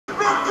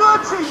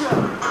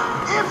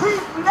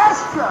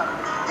blessed you,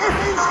 if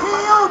he's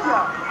healed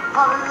you.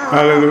 Hallelujah.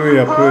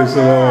 Hallelujah. Praise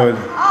the Lord. I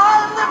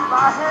lift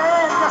my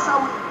hand. Yes, I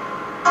will.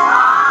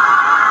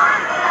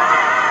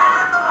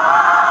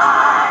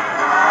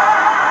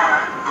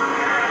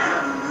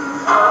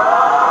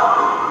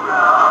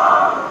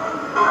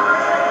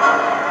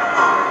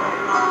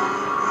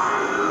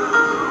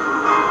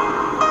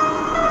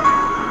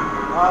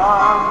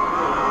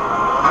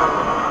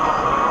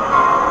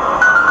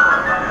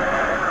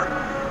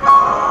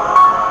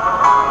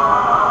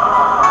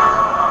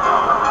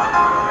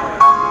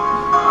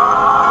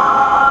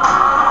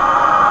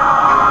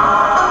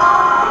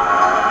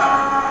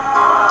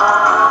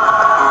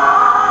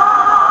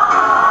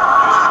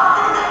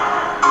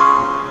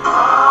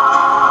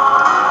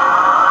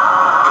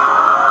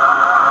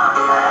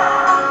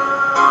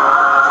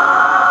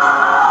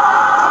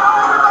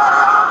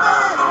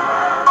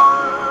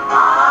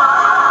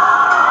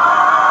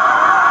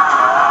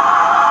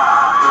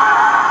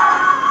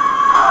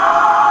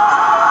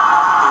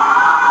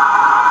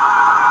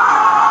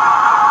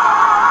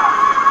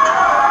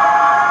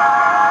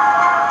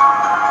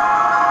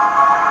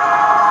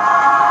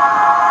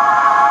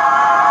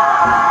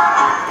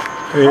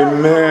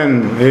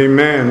 Amen,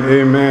 amen,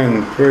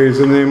 amen. Praise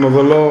the name of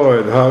the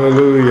Lord.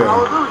 Hallelujah.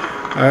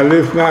 I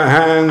lift my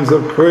hands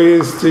of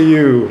praise to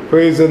you.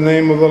 Praise the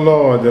name of the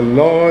Lord. The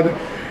Lord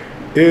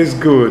is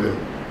good.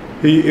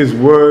 He is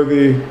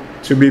worthy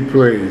to be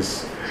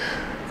praised.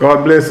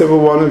 God bless every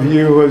one of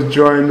you who has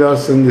joined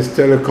us in this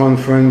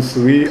teleconference.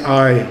 We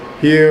are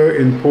here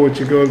in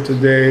Portugal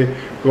today,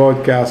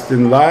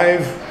 broadcasting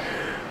live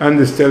on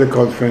this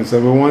teleconference,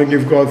 and we want to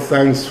give God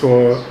thanks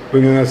for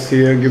bringing us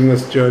here, giving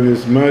us journey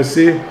His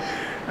mercy,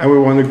 and we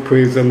want to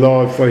praise the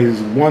Lord for His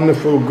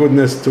wonderful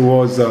goodness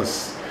towards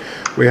us.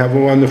 We have a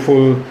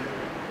wonderful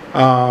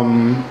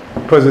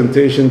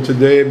presentation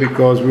today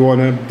because we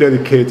want to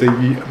dedicate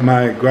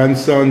my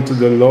grandson to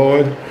the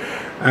Lord,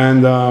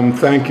 and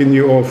thanking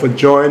you all for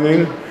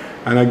joining,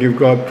 and I give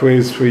God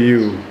praise for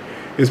you.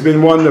 It's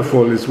been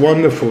wonderful. It's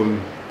wonderful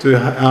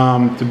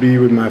to be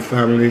with my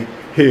family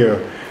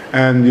here.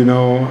 And, you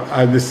know,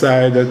 I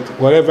decided that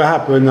whatever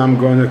happened, I'm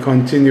going to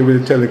continue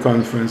with the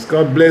teleconference.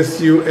 God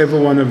bless you, every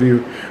one of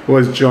you who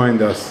has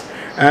joined us.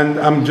 And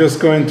I'm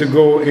just going to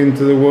go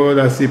into the Word.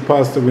 I see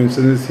Pastor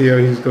Winston is here.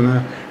 He's going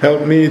to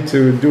help me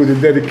to do the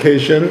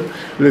dedication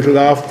a little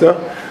after.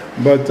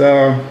 But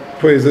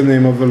praise the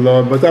name of the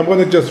Lord. But I'm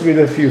going to just read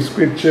a few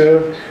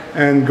scripture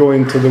and go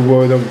into the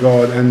Word of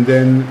God. And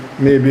then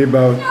maybe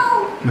about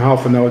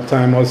half an hour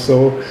time or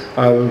so,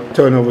 I'll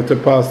turn over to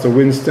Pastor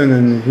Winston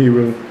and he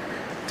will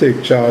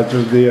take charge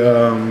of the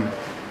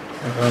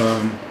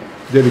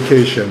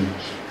dedication.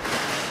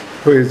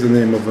 Praise the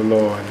name of the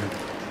Lord.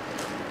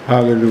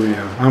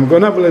 Hallelujah. I'm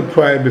going to have a little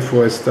prayer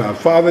before I start.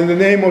 Father, in the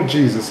name of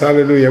Jesus,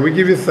 hallelujah, we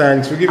give you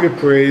thanks, we give you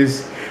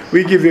praise,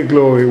 we give you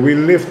glory. We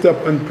lift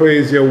up and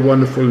praise your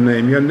wonderful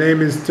name. Your name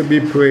is to be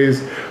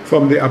praised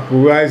from the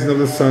uprising of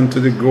the sun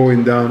to the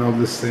going down of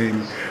the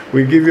same.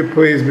 We give you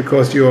praise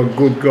because you are a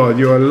good God,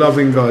 you are a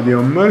loving God, you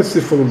are a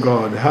merciful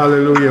God.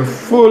 Hallelujah.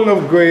 Full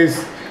of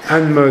grace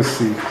and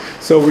mercy.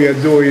 So we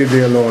adore you,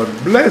 dear Lord.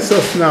 Bless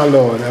us now,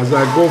 Lord, as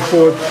I go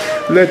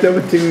forth. Let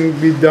everything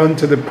be done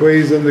to the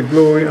praise and the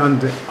glory and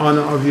the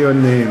honor of your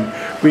name.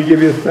 We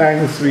give you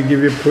thanks, we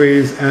give you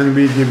praise, and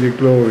we give you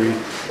glory.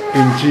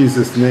 In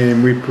Jesus'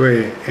 name we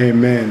pray.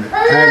 Amen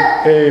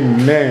and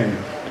amen.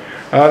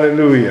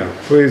 Hallelujah.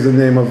 Praise the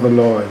name of the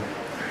Lord.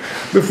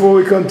 Before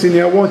we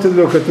continue, I want to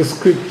look at the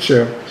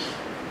scripture.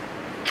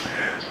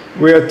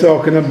 We are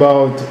talking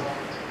about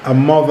a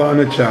mother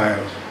and a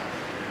child.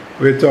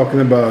 We're talking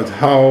about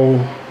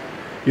how,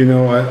 you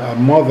know, a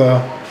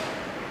mother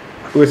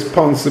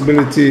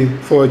responsibility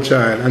for a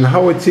child, and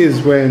how it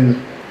is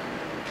when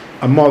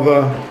a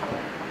mother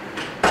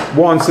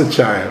wants a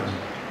child.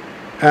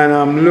 And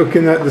I'm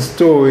looking at the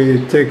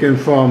story taken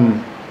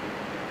from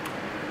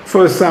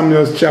 1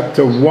 Samuel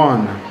chapter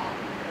 1.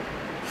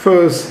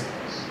 1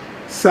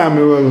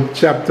 Samuel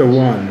chapter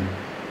 1.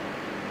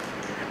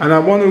 And I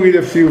want to read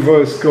a few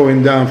verses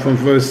going down from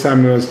 1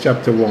 Samuel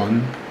chapter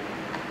 1.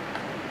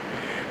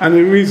 And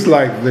it reads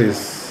like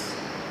this.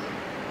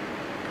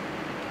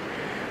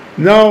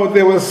 Now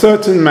there was a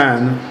certain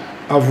man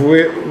of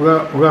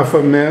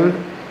Raphael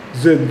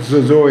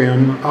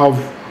Zozoim of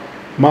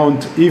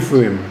Mount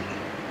Ephraim,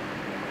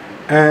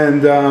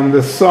 and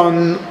the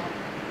son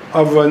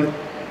of an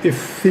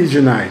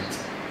Ephesianite.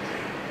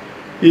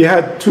 He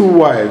had two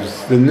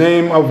wives. The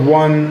name of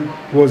one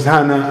was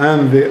Hannah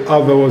and the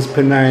other was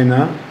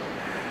Peninnah.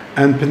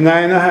 And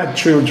Peninnah had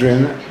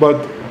children,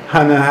 but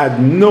Hannah had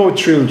no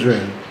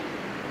children.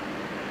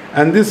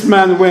 And this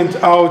man went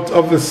out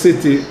of the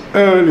city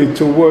early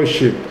to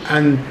worship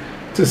and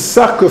to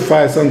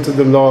sacrifice unto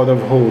the Lord of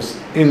hosts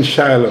in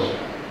Shiloh.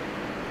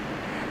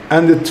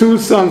 And the two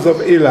sons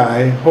of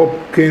Eli,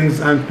 Hopkins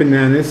and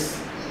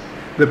Phinehas,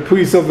 the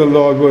priests of the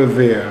Lord, were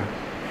there.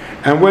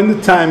 And when the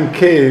time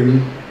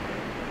came,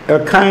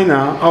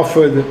 Elkanah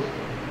offered,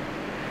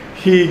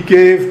 he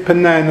gave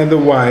Peninnah the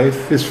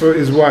wife,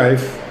 his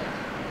wife,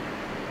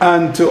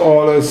 and to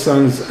all her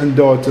sons and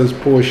daughters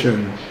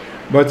portion.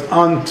 But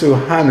unto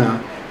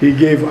Hannah he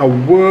gave a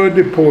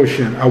worthy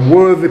portion,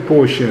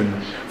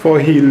 for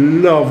he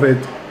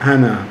loveth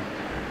Hannah.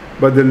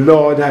 But the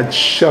Lord had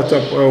shut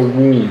up her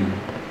womb.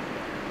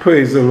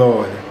 Praise the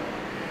Lord.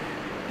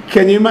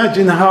 Can you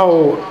imagine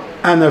how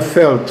Hannah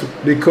felt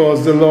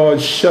because the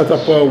Lord shut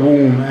up her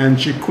womb and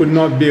she could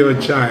not bear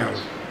a child?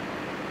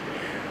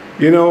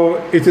 You know,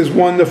 it is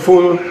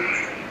wonderful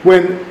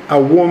when a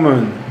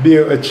woman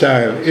bear a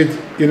child.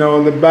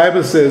 The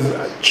Bible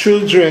says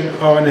children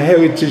are an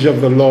heritage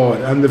of the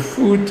Lord, and the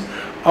fruit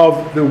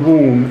of the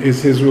womb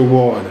is his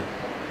reward.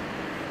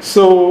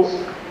 So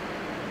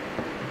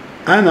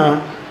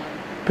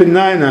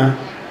Peninnah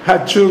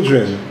had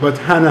children, but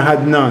Hannah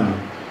had none.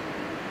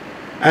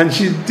 And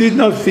she did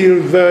not feel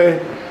very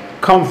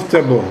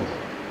comfortable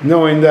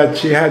knowing that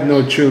she had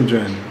no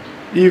children,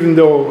 even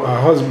though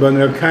her husband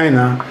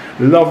Elkanah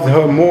loved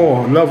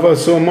her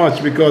so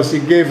much, because he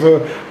gave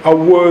her a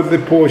worthy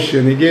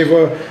portion. He gave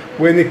her,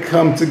 when it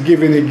comes to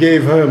giving, he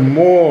gave her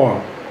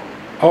more.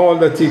 All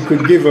that he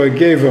could give her,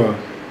 gave her.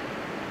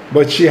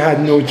 But she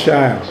had no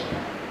child.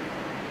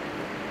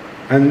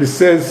 And it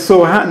says,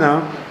 so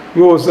Hannah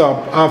rose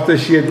up after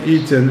she had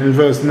eaten, in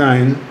verse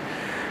 9,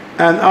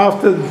 and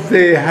after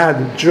they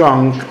had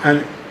drunk,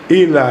 and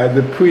Eli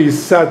the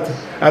priest sat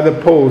at the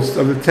post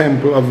of the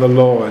temple of the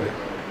Lord.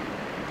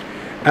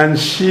 And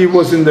she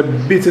was in the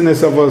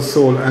bitterness of her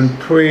soul, and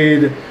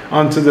prayed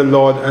unto the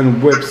Lord,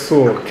 and wept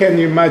sore. Can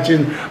you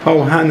imagine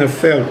how Hannah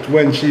felt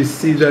when she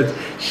see that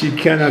she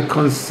cannot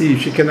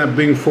conceive, she cannot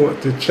bring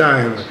forth a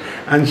child?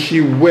 And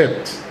she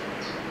wept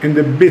in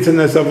the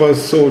bitterness of her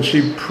soul.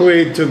 She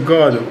prayed to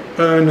God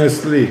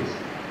earnestly.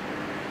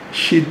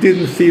 She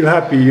didn't feel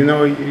happy. You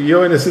know,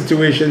 you're in a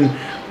situation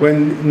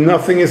when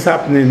nothing is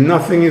happening,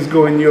 nothing is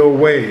going your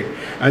way,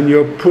 and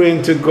you're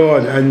praying to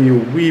God, and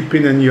you're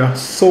weeping, and your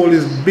soul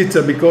is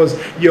bitter because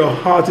your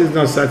heart is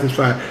not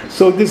satisfied.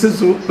 So this is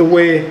the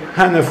way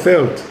Hannah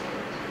felt.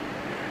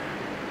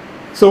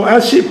 So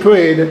as she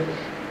prayed,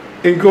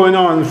 in going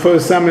on, 1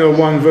 Samuel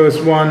 1 verse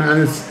 1,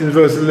 and in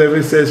verse 11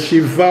 it says, she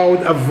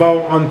vowed a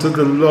vow unto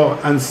the Lord,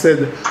 and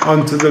said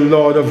unto the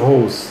Lord of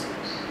hosts,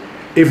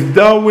 if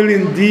thou wilt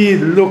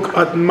indeed look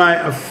at my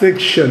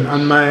affliction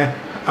and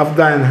of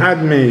thine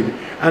handmaid,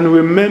 and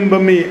remember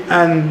me,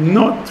 and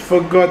not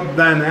forget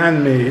thine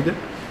handmaid,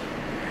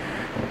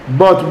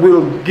 but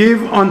will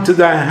give unto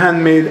thy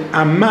handmaid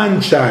a man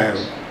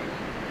child.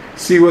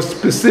 She was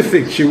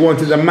specific, she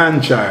wanted a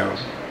man child.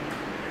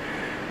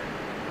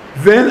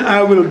 Then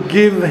I will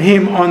give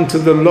him unto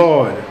the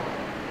Lord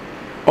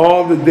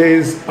all the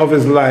days of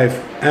his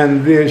life,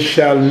 and there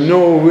shall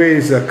no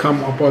razor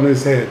come upon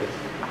his head.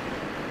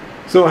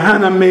 So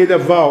Hannah made a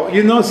vow.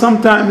 You know,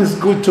 sometimes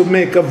it's good to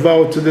make a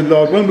vow to the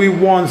Lord. When we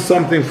want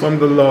something from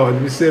the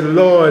Lord, we say,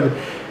 Lord,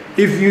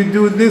 if you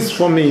do this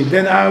for me,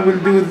 then I will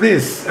do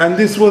this. And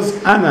this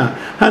was Hannah.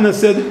 Hannah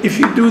said, if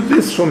you do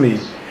this for me,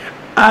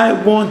 I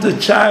want a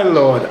child,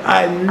 Lord.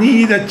 I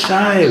need a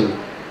child.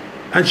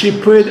 And she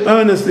prayed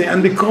earnestly.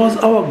 And because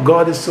our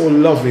God is so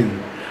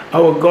loving,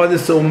 our God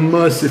is so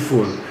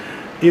merciful,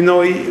 you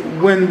know,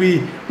 when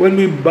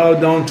we bow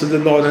down to the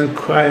Lord and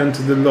cry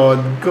unto the Lord,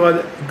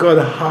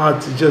 God's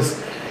heart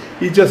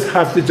he just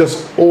have to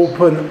just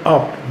open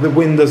up the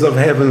windows of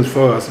heaven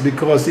for us,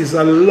 because he's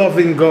a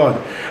loving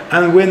God.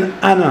 And when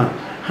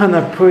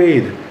Hannah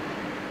prayed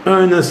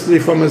earnestly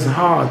from his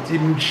heart,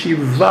 she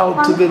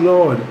vowed to the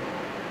Lord.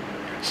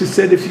 She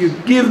said, if you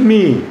give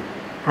me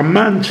a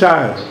man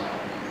child,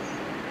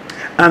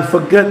 and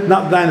forget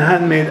not thine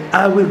handmaid,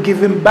 I will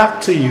give him back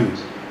to you.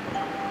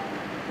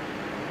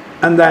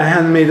 And thy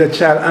handmaid a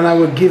child, and I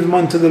will give him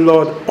unto the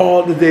Lord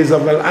all the days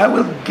of his life. I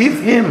will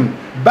give him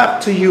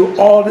back to you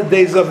all the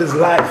days of his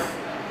life.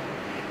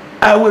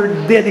 I will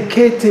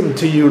dedicate him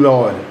to you,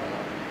 Lord.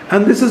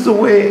 And this is the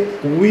way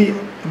we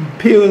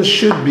parents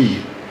should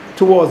be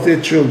towards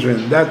their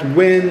children, that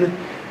when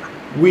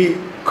we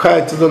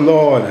cry to the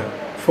Lord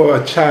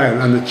for a child,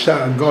 and the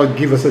child, God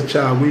give us a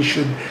child, we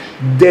should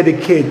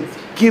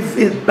give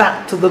it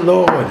back to the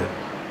Lord.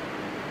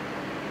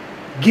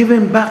 Give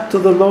him back to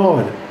the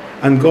Lord.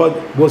 And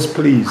God was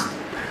pleased.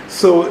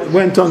 So it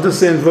went on to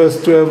say in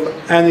verse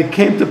 12, and it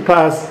came to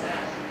pass,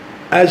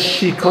 as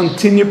she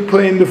continued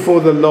praying before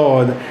the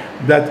Lord,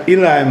 that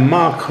Eli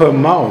marked her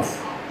mouth.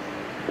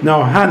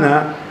 Now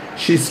Hannah,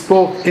 she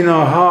spoke in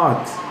her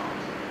heart,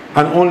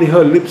 and only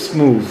her lips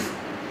moved,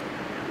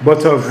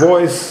 but her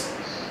voice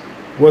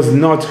was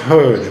not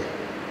heard.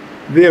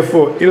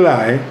 Therefore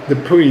Eli, the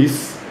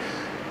priest,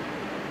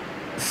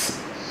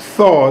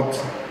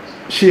 thought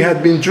she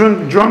had been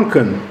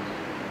drunken.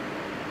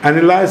 And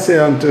Eli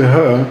said unto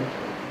her,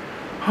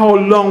 how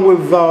long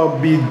wilt thou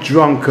be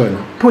drunken?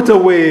 Put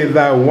away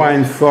thy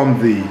wine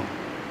from thee.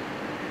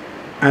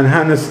 And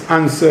Hannah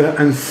answered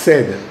and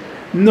said,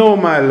 no,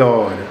 my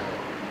Lord,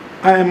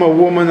 I am a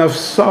woman of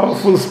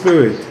sorrowful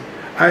spirit.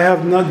 I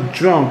have not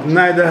drunk,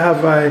 neither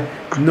have I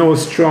no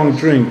strong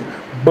drink,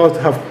 but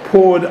have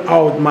poured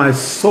out my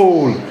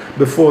soul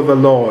before the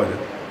Lord.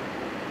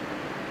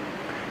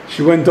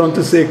 She went on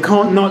to say,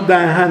 count not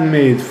thy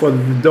handmaid for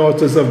the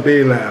daughters of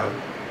Belial.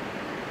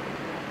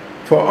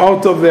 For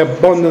out of the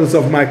abundance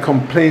of my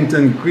complaint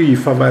and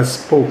grief have I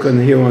spoken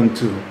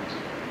hereunto.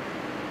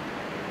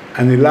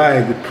 And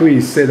Eli the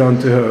priest said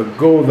unto her,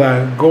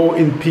 go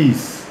in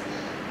peace.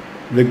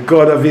 The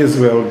God of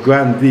Israel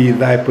grant thee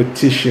thy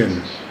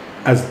petition,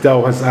 as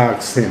thou hast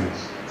asked him.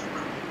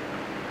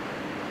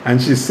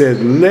 And she said,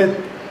 let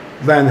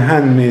thine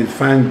handmaid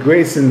find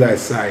grace in thy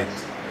sight.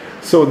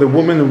 So the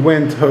woman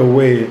went her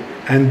way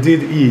and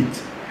did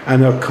eat,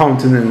 and her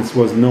countenance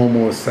was no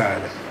more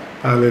sad.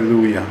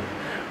 Hallelujah.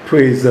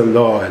 Praise the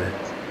Lord.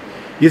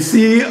 You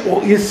see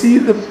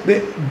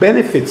the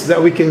benefits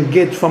that we can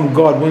get from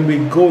God when we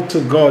go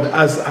to God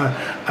as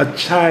a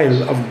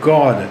child of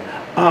God,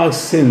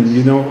 asking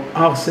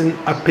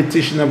a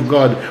petition of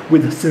God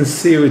with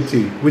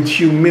sincerity, with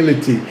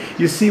humility.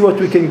 You see what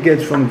we can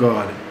get from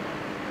God.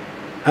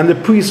 And the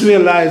priest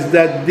realized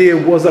that there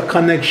was a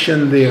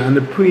connection there. And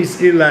the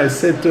priest Eli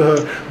said to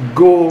her,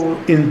 go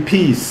in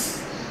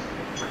peace.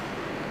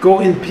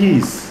 Go in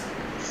peace.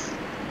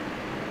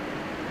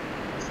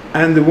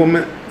 And the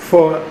woman,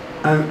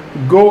 and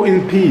go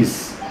in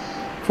peace,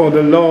 for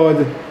the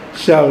Lord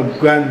shall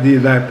grant thee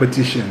thy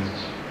petition.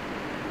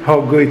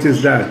 How great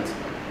is that?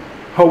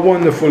 How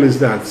wonderful is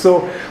that?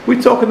 So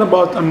we're talking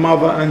about a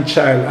mother and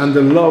child, and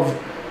the love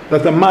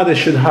that a mother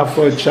should have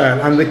for a child,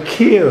 and the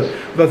care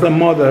that a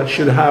mother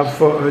should have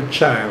for her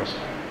child.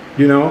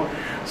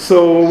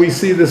 So we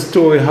see the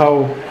story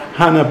how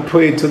Hannah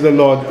prayed to the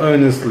Lord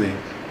earnestly,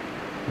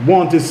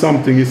 wanted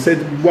something. He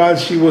said while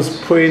she was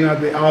praying at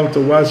the altar,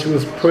 while she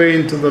was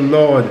praying to the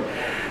Lord,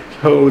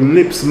 her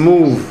lips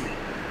moved,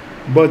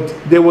 but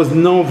there was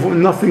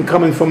nothing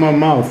coming from her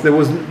mouth. There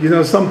was,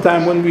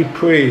 sometimes when we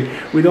pray,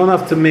 we don't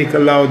have to make a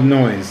loud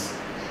noise.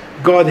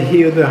 God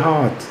hears the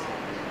heart.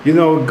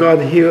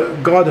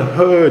 God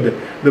heard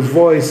the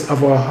voice of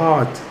her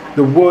heart,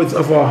 the words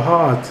of her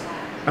heart.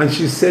 And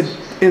she said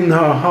in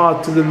her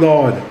heart to the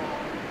Lord,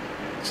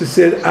 she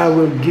said, I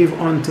will give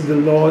unto the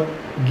Lord,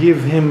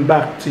 give him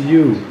back to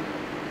you.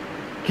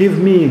 Give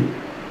me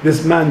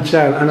this man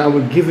child, and I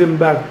will give him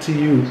back to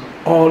you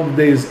all the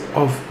days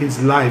of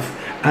his life,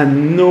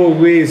 and no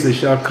razor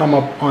shall come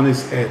up on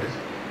his head.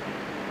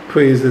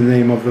 Praise the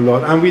name of the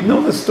Lord. And we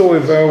know the story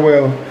very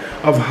well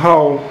of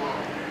how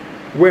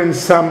when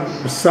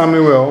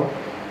Samuel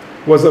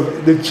was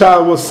the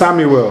child was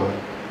Samuel,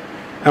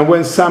 and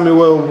when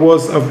Samuel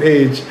was of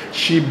age,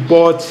 she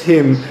brought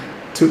him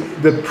to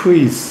the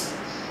priest,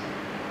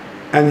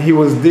 and he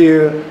was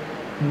there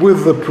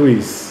with the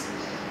priest,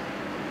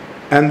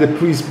 and the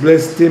priest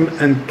blessed him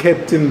and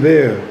kept him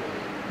there,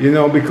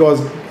 because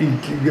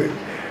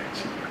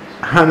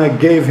Hannah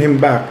gave him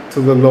back to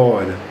the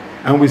Lord.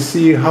 And we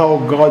see how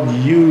God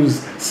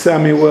used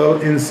Samuel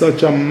in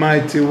such a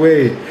mighty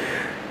way.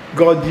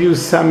 God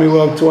used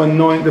Samuel to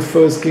anoint the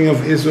first king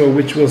of Israel,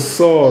 which was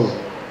Saul.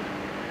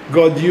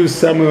 God used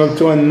Samuel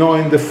to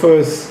anoint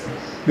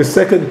the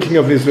second king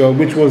of Israel,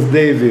 which was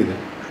David.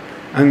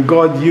 And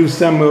God used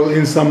Samuel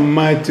in some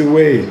mighty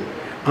way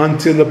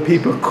until the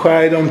people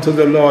cried unto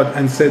the Lord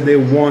and said they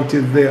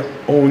wanted their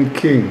own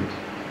king.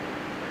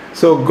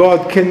 So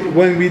God can,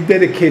 when we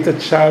dedicate a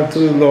child to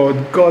the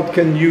Lord, God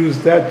can use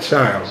that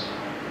child.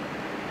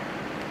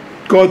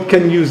 God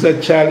can use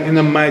that child in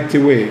a mighty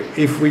way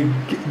if we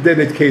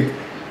dedicate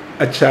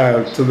a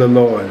child to the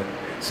Lord.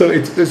 So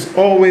it's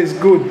always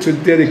good to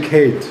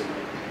dedicate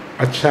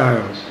a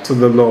child to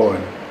the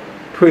Lord.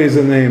 Praise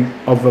the name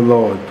of the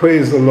Lord.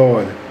 Praise the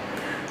Lord.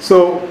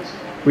 So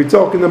we're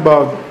talking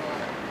about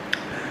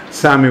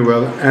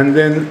Samuel, and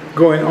then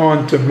going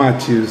on to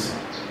Matthew's.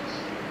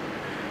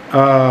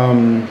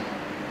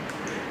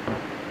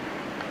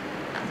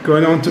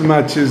 Going on to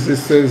Matthew's, it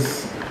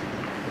says,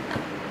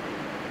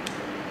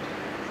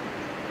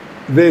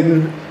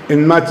 then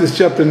in Matthew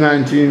chapter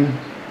 19,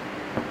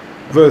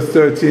 verse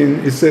 13,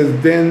 it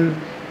says, then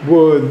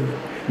were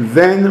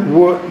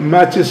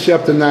Matthew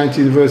chapter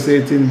 19, verse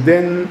 18,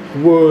 then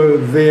were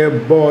there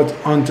brought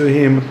unto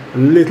him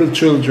little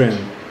children.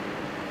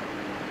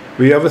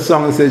 We have a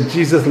song that says,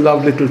 Jesus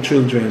loved little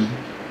children,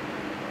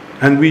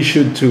 and we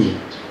should too.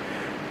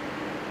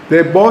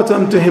 They brought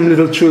unto him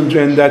little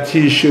children, that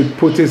he should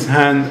put his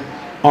hand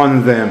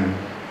on them,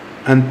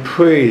 and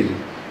prayed.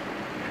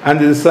 And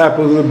the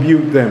disciples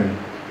rebuked them.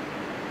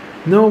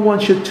 No one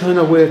should turn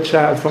away a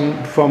child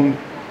from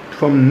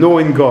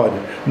knowing God.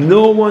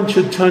 No one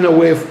should turn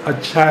away a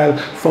child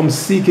from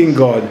seeking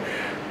God.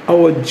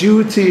 Our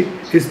duty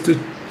is to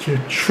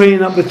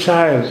train up the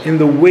child in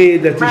the way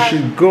that he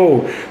should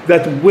go,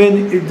 that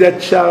when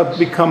that child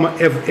become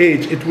of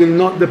age, it will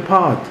not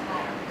depart.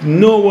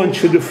 No one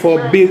should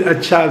forbid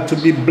a child to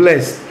be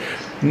blessed.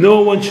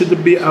 No one should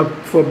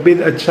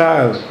forbid a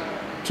child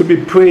to be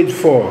prayed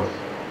for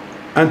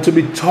and to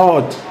be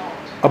taught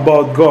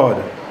about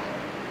God.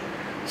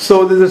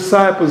 So the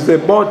disciples, they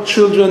brought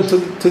children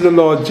to the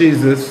Lord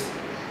Jesus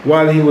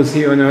while he was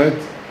here on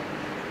earth,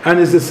 and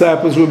his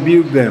disciples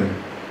rebuked them,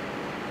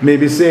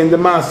 maybe saying the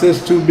master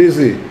is too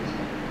busy.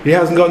 He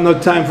hasn't got no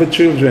time for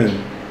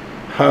children.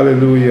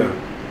 Hallelujah.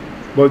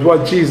 But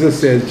what Jesus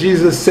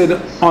said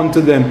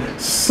unto them,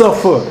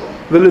 suffer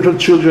the little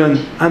children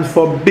and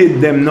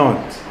forbid them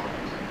not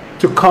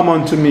to come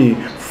unto me,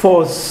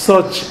 for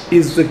such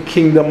is the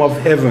kingdom of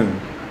heaven.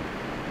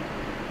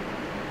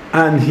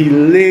 And he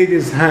laid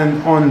his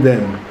hand on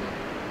them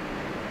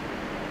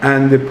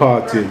and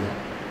departed.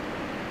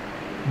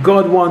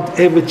 God wants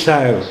every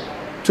child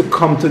to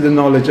come to the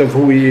knowledge of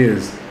who he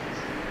is.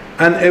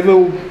 And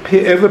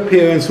every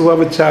parents who have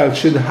a child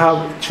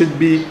should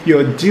be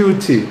your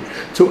duty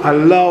to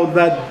allow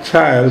that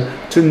child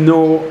to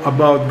know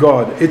about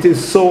God. It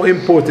is so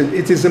important.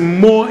 It is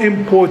more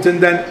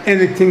important than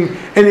anything,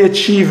 any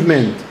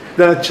achievement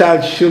that a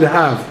child should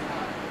have.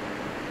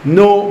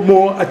 No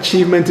more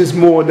achievement is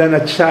more than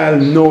a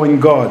child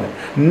knowing God.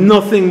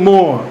 Nothing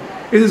more.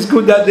 It is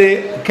good that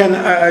they can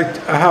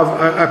have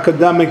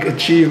academic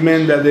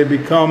achievement, that they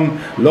become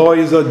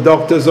lawyers or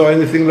doctors or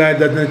anything like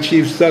that and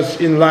achieve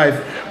such in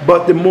life.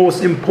 But the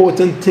most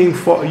important thing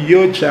for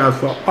your child,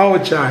 for our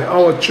child,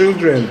 our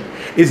children,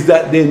 is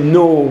that they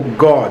know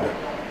God.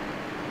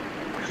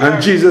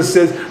 And Jesus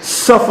says,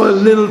 suffer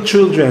little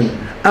children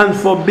and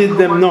forbid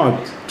them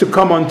not to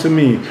come unto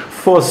me,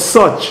 for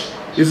such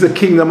is the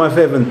kingdom of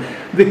heaven.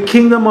 The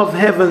kingdom of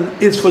heaven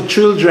is for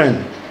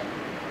children.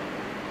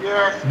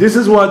 Yes. This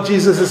is what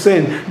Jesus is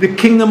saying. The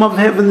kingdom of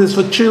heaven is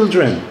for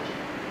children.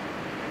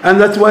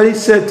 And that's why he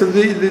said to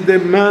the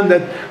man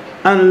that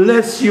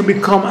unless you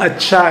become a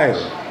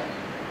child,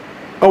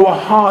 our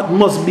heart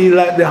must be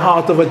like the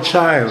heart of a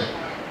child.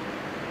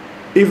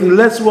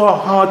 Unless our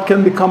heart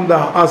can become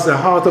as the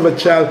heart of a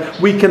child,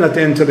 we cannot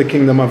enter the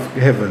kingdom of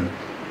heaven.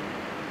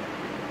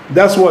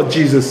 That's what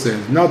Jesus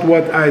said, not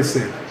what I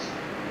said.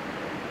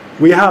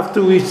 We have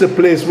to reach the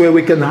place where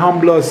we can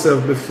humble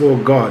ourselves before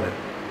God.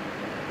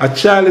 A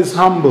child is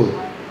humble.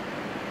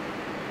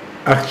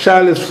 A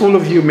child is full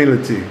of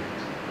humility.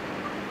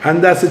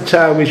 And that's the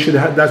child we should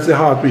have, that's the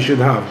heart we should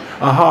have.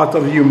 A heart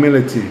of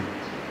humility.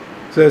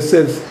 So it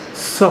says,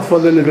 suffer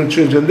the little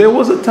children. There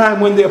was a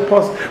time when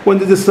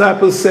the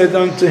disciples said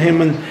unto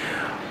him, and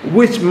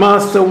which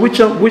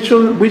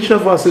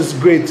of us is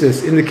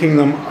greatest in the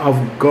kingdom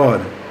of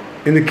God,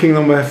 in the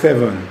kingdom of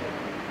heaven?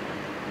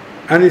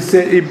 And he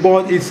said,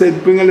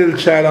 bring a little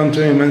child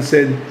unto him, and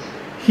said,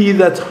 he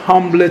that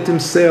humbleth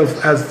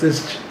himself as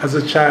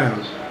a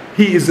child,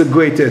 he is the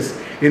greatest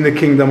in the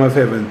kingdom of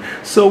heaven.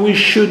 So we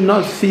should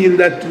not feel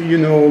that,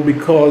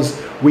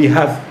 because we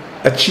have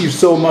achieved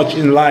so much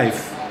in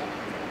life,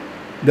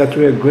 that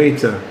we are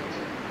greater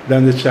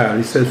than the child.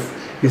 He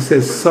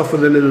says, suffer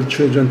the little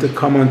children to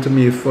come unto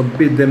me,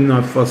 forbid them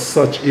not, for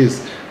such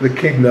is the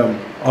kingdom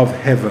of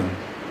heaven.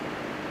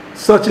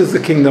 Such is the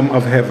kingdom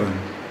of heaven.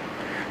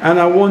 And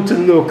I want to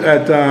look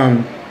at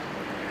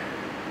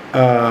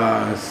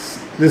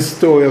this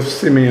story of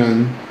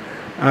Simeon.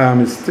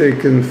 It's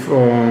taken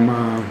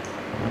from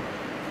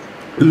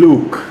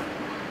Luke.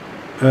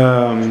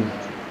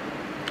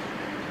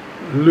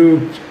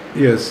 Luke,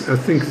 yes, I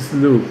think it's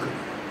Luke.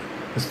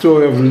 The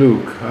story of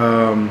Luke.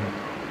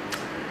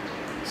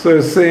 So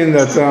it's saying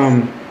that,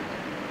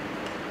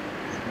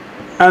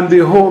 and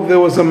behold, there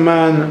was a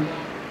man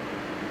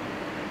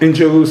in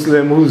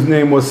Jerusalem whose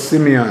name was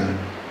Simeon.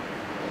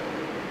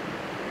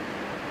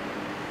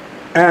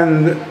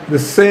 And the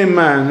same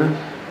man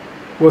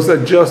was a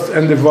just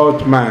and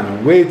devout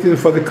man, waiting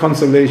for the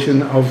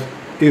consolation of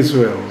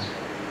Israel.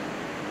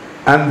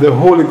 And the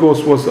Holy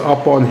Ghost was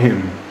upon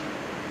him.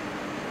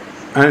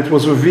 And it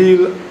was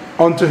revealed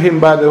unto him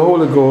by the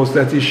Holy Ghost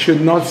that he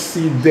should not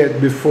see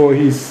death before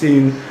he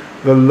seen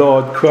the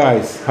Lord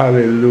Christ.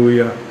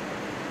 Hallelujah.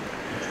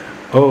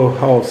 Oh,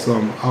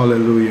 awesome.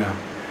 Hallelujah.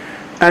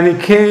 And he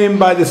came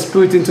by the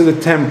Spirit into the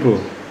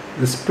temple.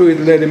 The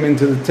Spirit led him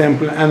into the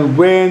temple. And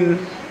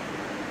when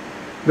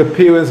the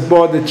parents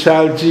brought the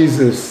child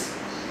Jesus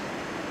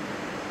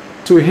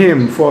to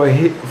him for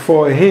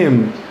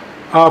him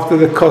after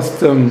the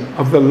custom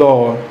of the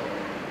law,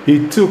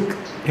 he took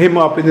him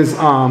up in his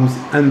arms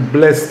and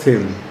blessed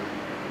him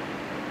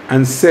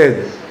and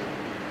said,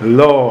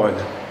 Lord,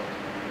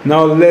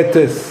 now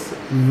lettest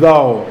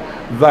thou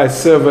thy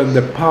servant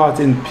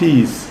depart in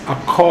peace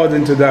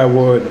according to thy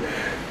word.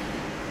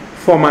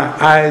 For my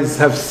eyes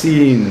have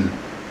seen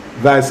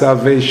thy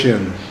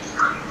salvation,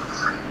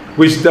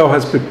 which thou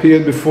hast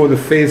prepared before the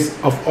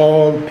face of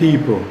all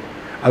people,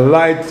 a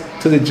light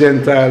to the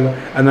Gentile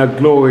and a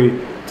glory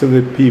to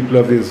the people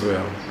of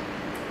Israel.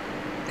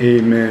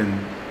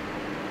 Amen.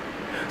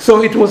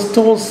 So it was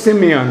told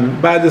Simeon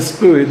by the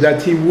Spirit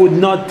that he would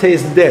not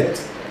taste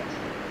death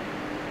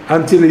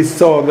until he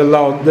saw the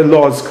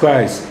Lord's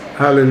Christ.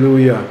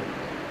 Hallelujah.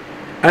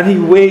 And he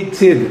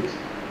waited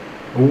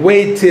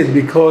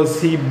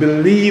because he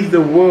believed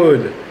the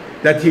word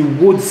that he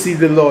would see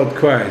the Lord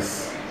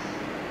Christ.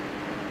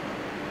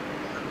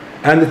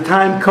 And the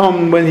time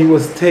come when he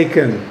was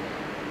taken,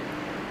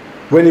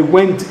 when he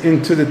went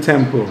into the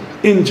temple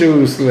in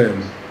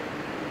Jerusalem.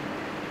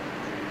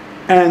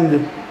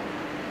 And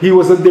he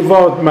was a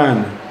devout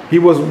man. He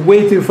was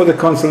waiting for the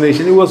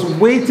consolation. He was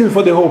waiting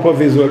for the hope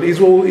of Israel.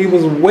 He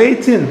was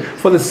waiting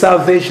for the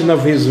salvation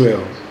of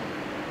Israel.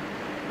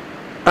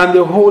 and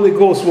the Holy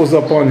Ghost was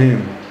upon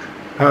him.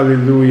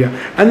 Hallelujah.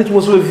 And it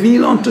was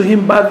revealed unto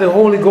him by the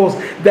Holy Ghost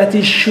that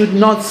he should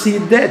not see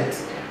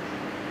death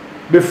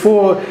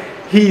before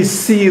he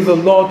see the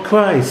Lord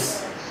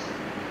Christ.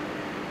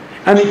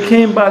 And he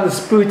came by the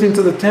Spirit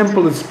into the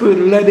temple. The Spirit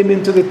led him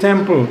into the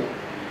temple.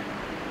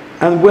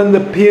 And when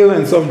the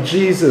parents of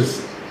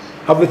Jesus,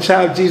 of the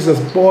child Jesus,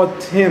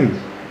 brought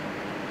him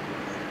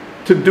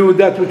to do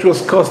that which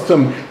was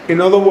custom,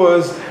 in other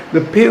words,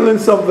 the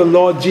parents of the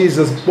Lord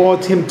Jesus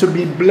brought him to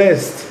be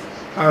blessed.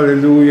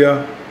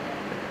 Hallelujah.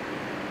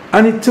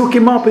 And he took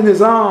him up in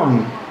his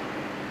arm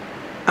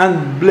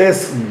and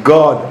blessed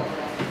God.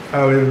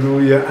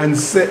 Hallelujah. And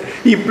said,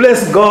 he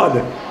blessed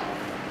God.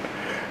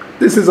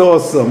 This is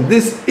awesome.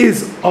 This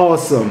is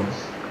awesome.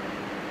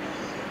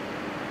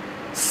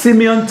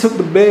 Simeon took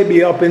the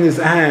baby up in his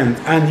hand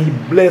and he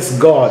blessed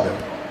God.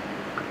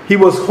 He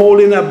was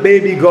holding a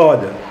baby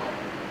God.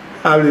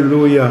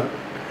 Hallelujah.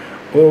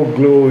 Oh,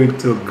 glory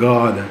to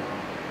God.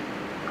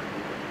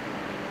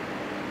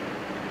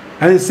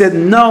 And he said,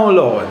 now,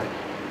 Lord,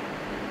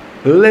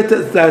 let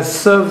thy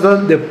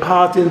servant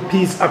depart in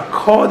peace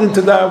according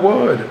to thy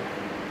word.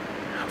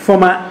 For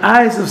my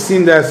eyes have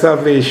seen thy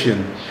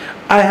salvation.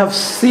 I have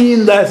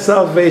seen thy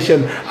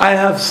salvation. I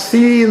have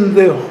seen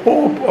the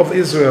hope of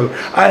Israel.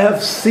 I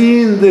have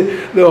seen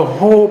the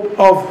hope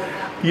of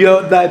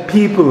thy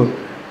people.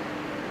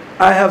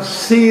 I have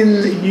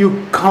seen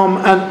you come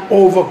and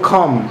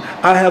overcome.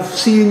 I have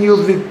seen you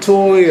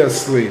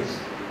victoriously.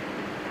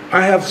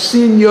 I have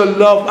seen your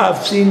love.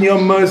 I've seen your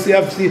mercy.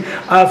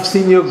 I've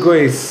seen your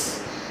grace.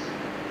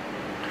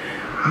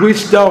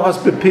 Which thou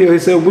hast prepared, he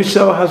said, which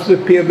thou hast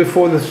prepared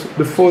before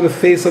the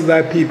face of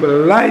thy people,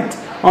 light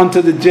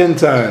unto the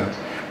Gentile,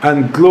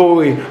 and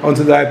glory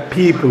unto thy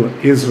people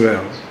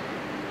Israel.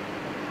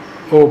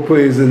 Oh,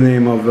 praise the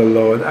name of the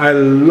Lord. I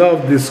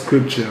love this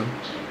scripture.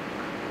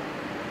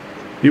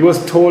 He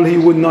was told he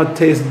would not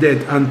taste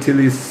death until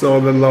he saw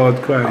the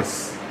Lord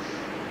Christ.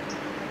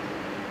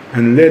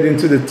 And led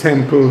into the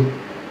temple,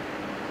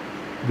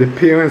 the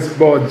parents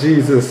brought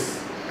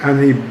Jesus,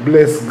 and he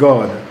blessed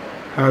God.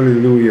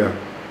 Hallelujah.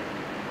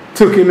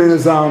 Took him in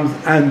his arms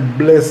and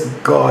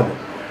blessed God.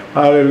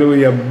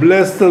 Hallelujah.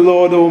 Bless the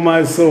Lord, O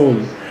my soul.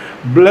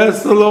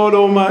 Bless the Lord,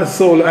 O my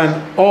soul,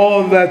 and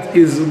all that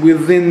is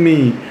within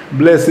me.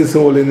 Bless his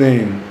holy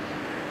name.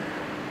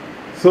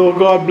 So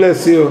God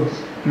bless you,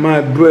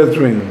 my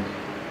brethren,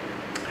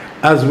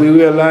 as we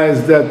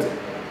realize that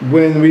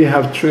when we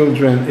have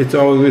children, it's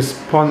our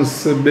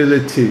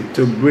responsibility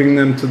to bring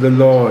them to the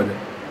Lord.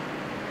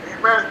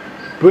 Amen.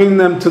 Bring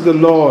them to the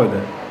Lord.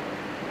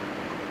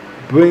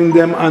 Bring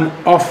them and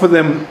offer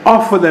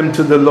them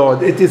to the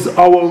Lord. It is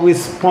our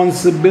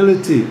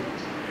responsibility.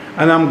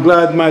 And I'm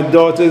glad my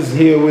daughter is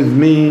here with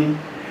me,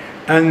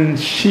 and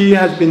she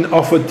has been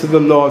offered to the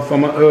Lord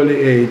from an early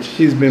age.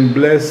 She's been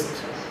blessed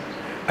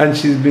and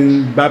she's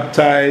been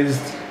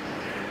baptized,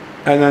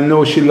 and I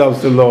know she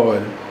loves the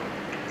Lord.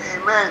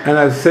 Amen. And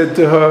I said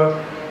to her,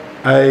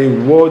 I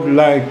would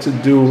like to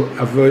do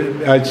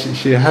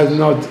she has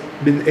not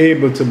been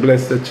able to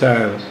bless the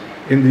child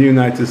in the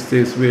United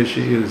States where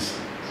she is.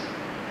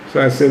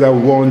 So I said I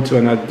want to,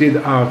 and I did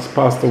ask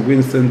Pastor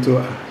Winston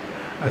to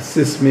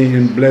assist me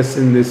in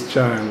blessing this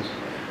child,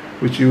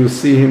 which you will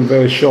see him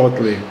very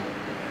shortly.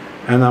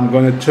 And I'm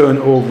going to turn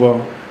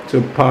over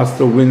to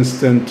Pastor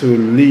Winston to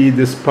lead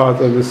this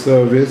part of the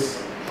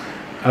service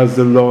as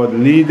the Lord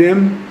lead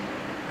him.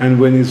 And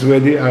when he's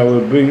ready, I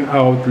will bring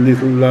out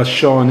little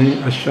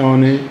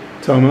Ashauny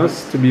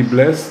Thomas to be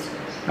blessed,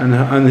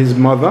 and his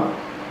mother.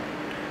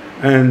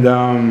 And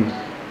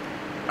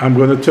I'm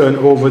going to turn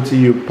over to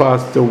you,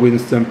 Pastor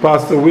Winston.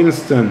 Pastor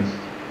Winston.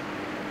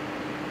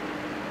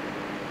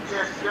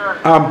 Yes,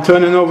 sir. I'm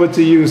turning over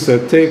to you,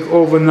 sir. Take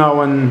over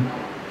now. And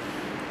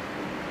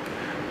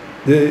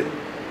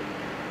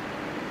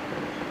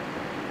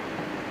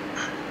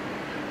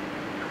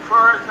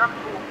First and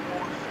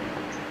foremost,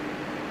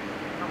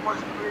 I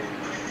must pray to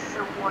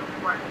everyone in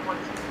my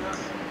Jesus.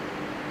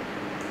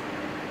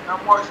 I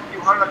must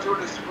give honor to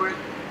the Spirit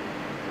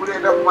who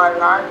led up my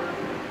life.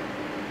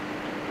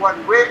 What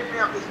wake me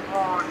up this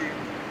morning,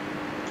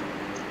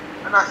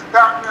 and I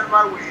start me on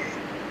my way.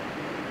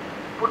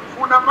 Put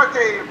food on my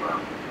table.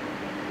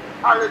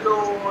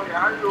 Hallelujah,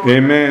 hallelujah.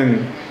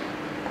 Amen.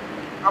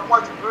 I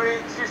must bring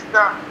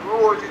Sister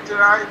Rosie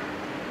tonight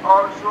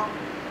also,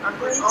 and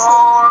bring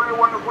all the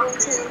wonderful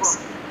people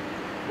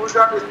who's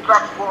on this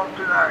platform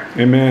tonight.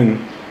 Amen.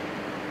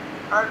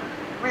 And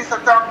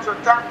Mr. Thompson,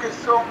 thank you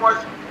so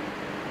much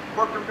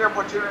for giving the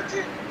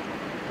opportunity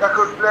that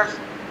could bless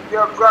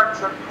your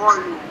grandson for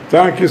you.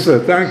 Thank you, sir.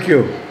 Thank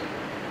you.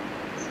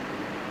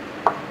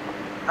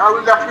 I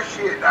will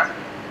appreciate that.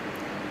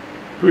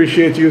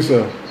 Appreciate you,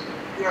 sir.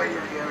 Yeah.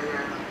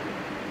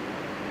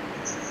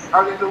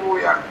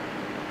 Hallelujah.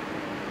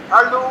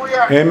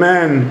 Hallelujah.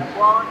 Amen. I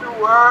want to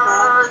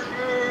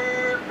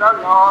worship the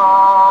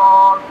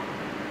Lord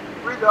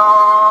with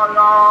all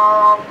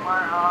of my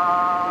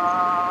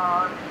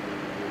heart.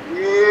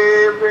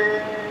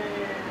 Giving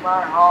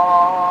my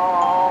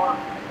heart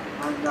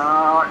and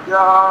not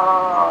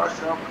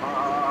just a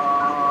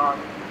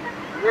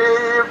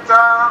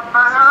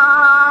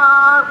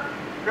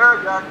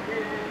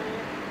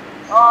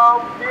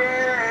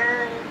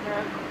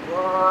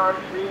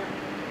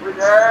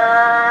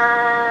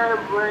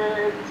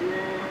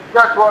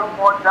that one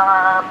more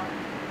time.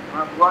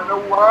 I'm gonna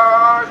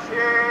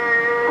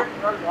worship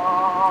the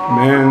Lord.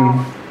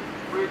 Amen.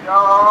 With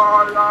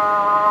all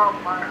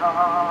of my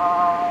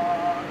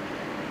heart.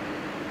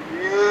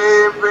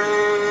 Give me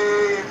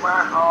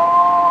my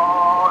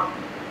heart.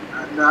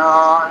 And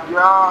not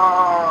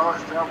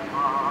just a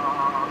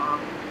part.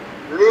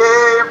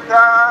 Lift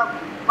up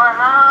my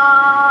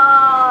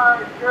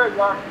eyes to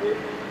the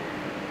King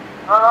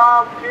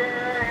of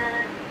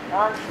Kings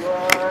and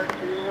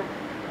worship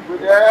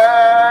with everything.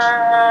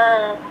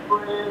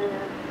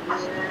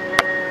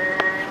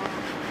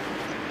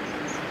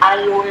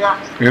 Hallelujah.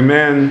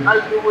 Amen.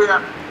 Hallelujah.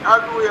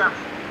 Hallelujah.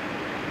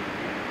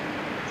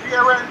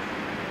 Parents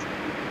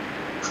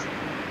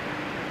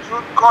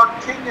should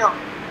continue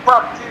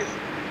practice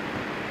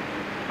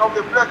of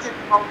the blessing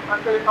of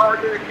and they are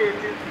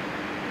dedicated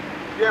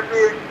their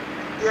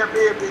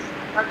babies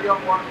and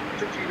young ones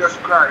to Jesus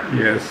Christ.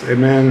 Yes.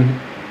 Amen.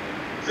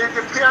 It is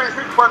the parents'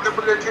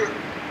 responsibility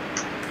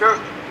to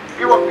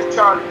give up the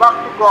child back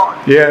to God.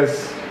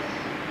 Yes.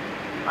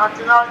 And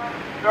tonight,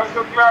 we are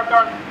so glad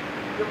that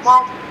the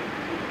mom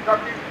that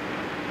is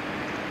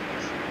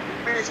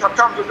Bishop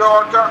comes to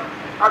daughter,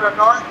 I don't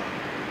know.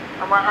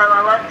 Am I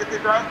right? Is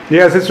it right?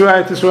 Yes, it's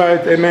right. It's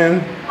right.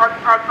 Amen. I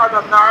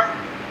don't know.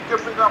 To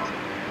bring up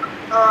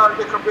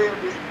little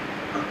baby.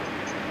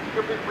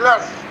 To be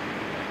blessed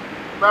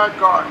by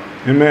God.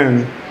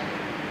 Amen.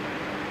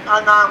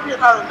 And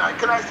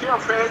can I see your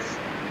face?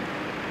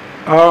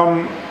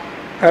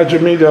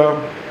 Ajamida,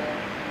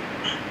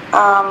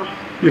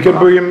 you can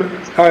bring him.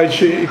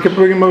 You can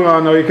bring him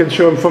around, or you can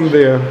show him from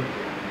there.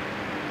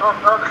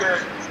 Oh, okay.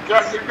 Can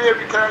I see the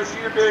baby? Can I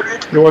see the baby?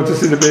 You want to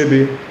see the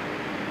baby?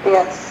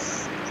 Yes.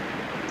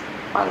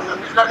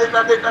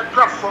 That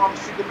platform,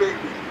 see the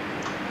baby.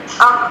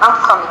 I'm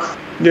coming.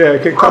 Yeah,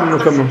 okay, come.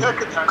 Take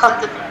your time.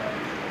 Take your time.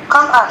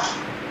 Come, Ash.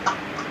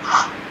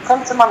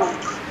 Come to mommy.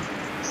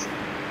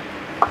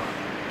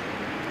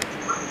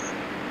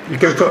 You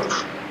can come.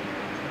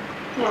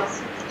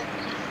 Yes.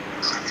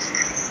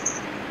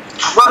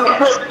 Well,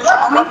 Yes.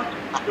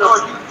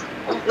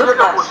 you look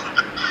at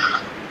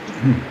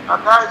a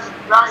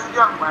nice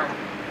young man.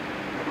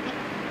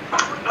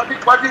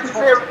 What is the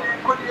baby name?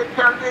 Could you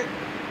tell me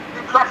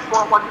the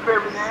platform, what the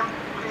baby name,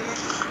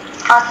 please?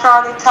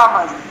 Ashauny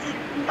Thomas.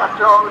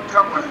 Ashauny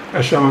Thomas.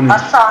 Ashauny.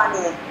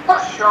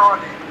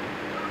 Ashauny.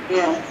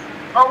 Yes.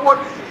 How old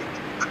is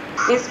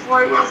he? He's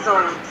 4 years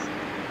old.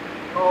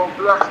 Oh,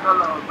 bless the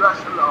Lord, bless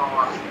the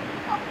Lord.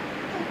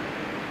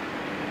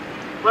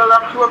 Well,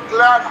 I'm so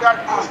glad that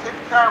you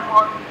take time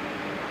on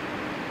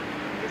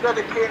to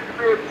dedicate the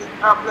baby,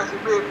 and bless the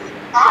baby,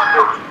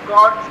 to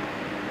God.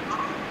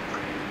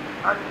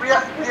 And we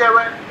as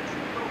parents,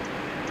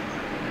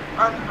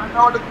 and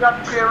all the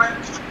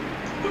grandparents,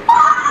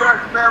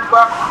 church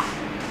members,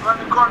 going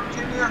to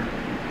continue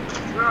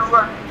to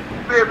run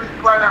the baby's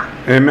prayer.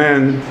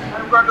 Amen.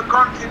 I'm going to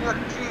continue to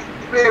teach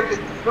the baby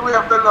the way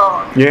of the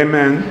Lord.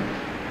 Amen.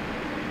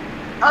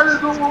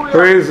 Hallelujah.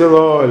 Praise the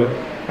Lord.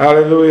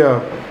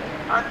 Hallelujah.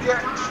 And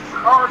yet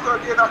also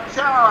there's a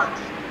charge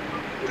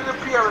to the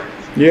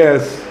parents.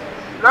 Yes.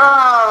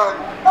 Learn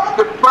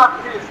the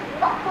practice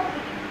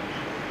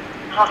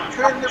of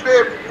training the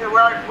baby in the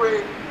right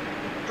way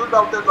to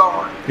love the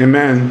Lord.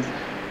 Amen.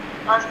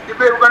 And the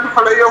baby going to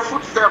follow your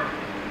footsteps.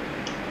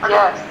 And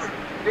Yes.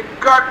 the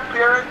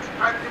godparents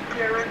and the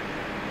parents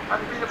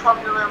and the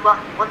family member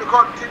want to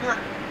continue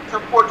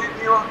supporting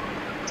you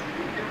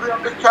in bring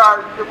up the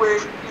child the way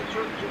you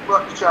should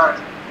support the child.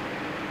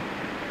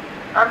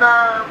 And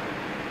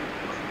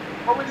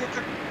what we need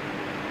to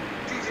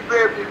teach the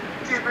baby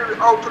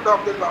how to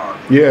love the Lord.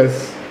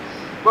 Yes.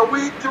 But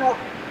we too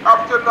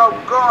have to love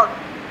God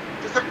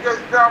to set the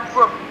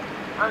example.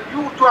 And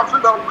you too have to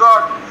love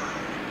God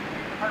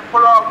and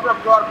follow after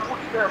God's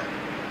footsteps.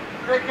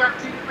 They can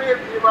teach the baby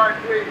the right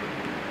way.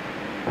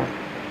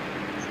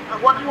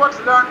 And what you want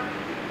to learn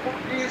from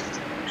these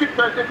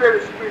treatment the baby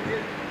spirit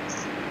is,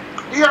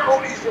 hear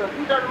how Israel,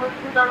 do that when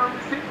we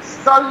sing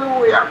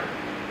Hallelujah.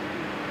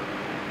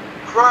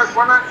 Verse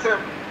 1 and 7.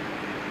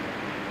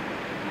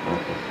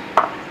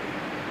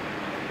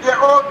 Hear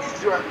all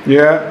Israel.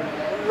 Yeah.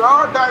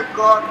 Lord thy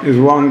God Is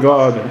one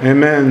God.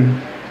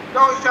 Amen.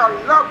 Thou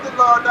shalt love the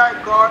Lord thy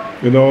God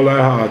With all thy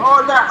heart.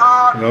 all thy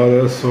heart, With all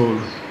thy soul.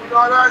 with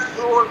all thy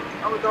soul,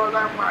 and with all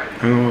thy might.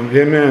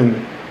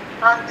 Amen.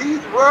 And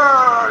these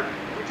words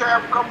which I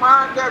have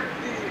commanded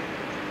thee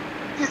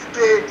this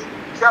day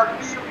shall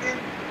be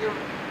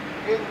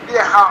in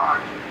their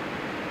heart.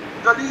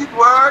 So these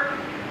words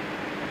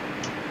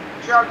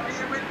shall be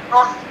with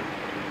us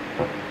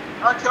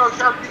until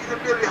shall be in the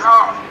very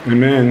heart.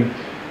 Amen.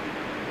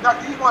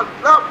 That he must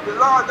love the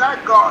Lord thy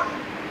God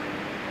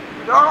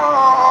with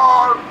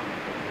all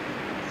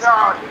his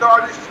heart, with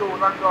all his soul,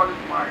 and with all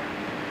his mind.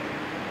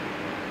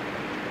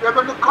 We're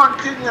going to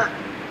continue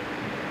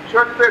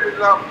showing the baby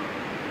love.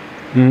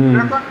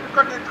 We're going to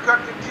continue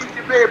to teach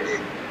the baby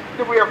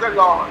the way of the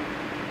Lord.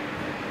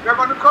 We're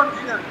going to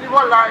continue to live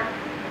a life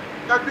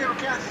that people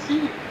can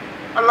see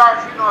a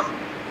life in us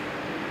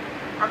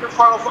and to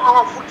follow for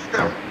our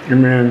footsteps.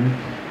 Amen.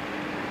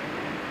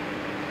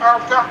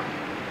 after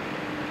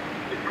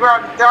the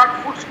granddad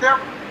footstep,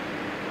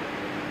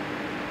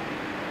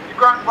 the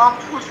grandmom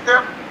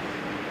footstep,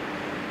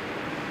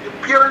 the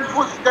parent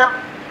footstep,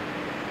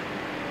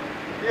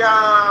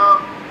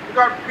 the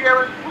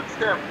grandparent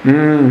footstep,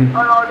 and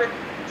all the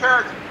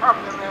church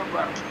family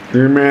members.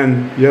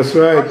 Amen. Yes,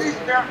 right. At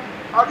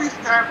this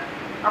time,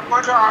 I'm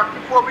going to ask,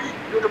 before we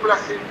do the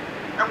blessing,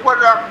 I'm going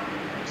to ask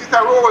Sister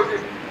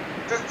Rosie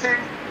to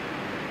sing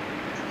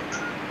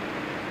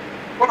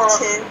for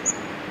us.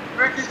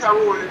 Great Sister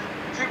Rosie,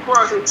 sing for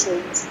us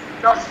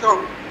that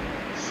song.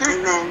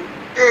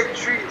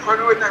 683 for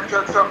the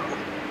redemption song.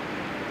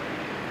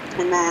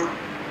 Amen.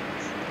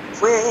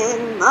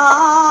 When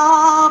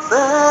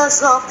mothers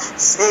of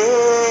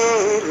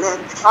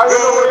Salem,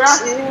 their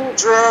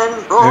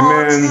children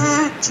born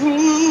to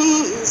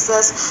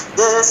Jesus,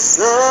 the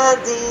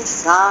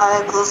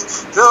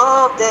disciples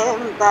drove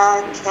them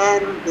back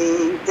and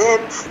made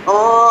them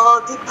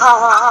all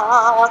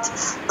depart.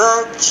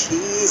 But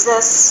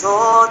Jesus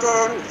saw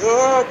them,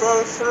 ere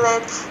they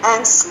fled,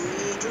 and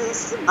sweetly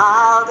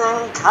smiled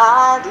and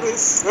kindly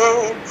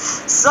said,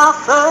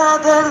 suffer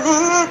the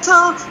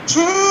little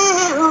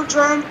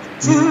children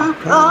to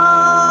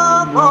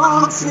come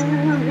unto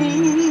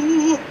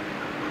me,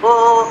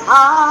 for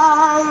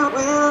I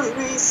will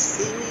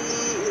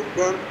receive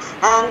them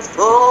and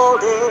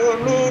fold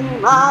them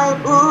in my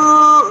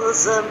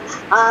bosom.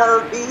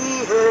 I'll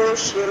be her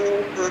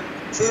shepherd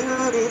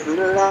to these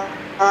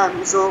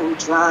lambs, oh,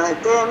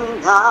 drive them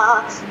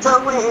not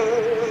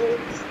away.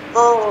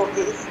 For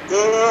if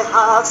their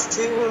hearts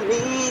to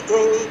me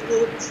they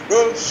give,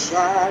 they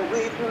shall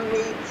with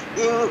me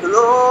in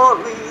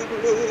glory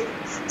live.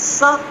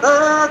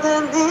 Suffer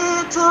the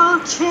little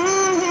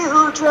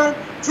children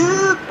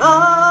to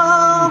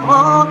come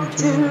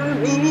unto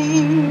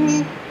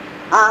me.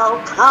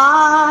 How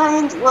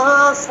kind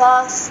was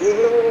our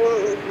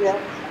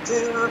Savior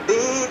to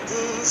bid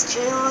these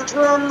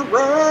children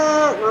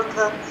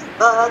welcome,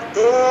 but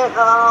there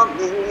are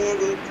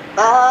many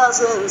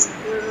thousands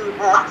who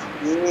have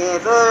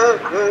never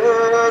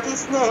heard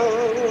his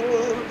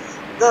name.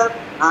 The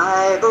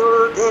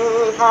Bible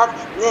they have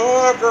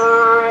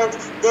never read,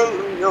 they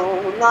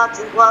know not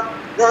what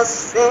the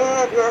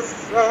Savior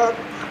said.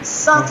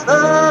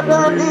 Suffer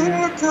the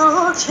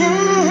little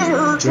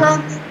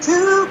children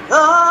to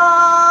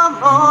come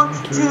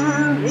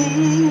unto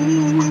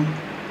me.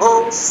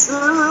 Oh,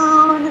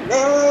 soon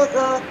may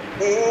the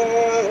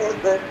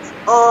heaven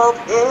of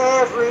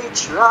every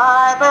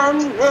tribe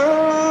and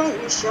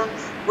nation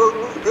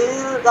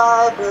fulfill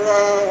thy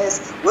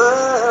blessed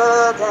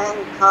word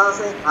and cause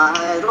the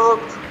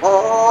idol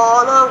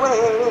all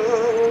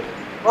away.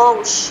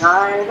 Oh,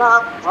 shine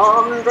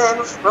upon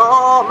them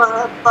from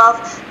above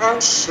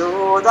and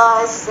show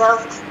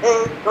thyself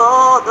a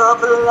God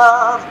of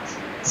love.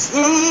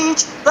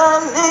 Teach the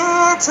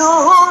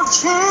little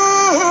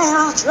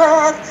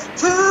children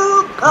to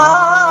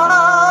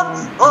come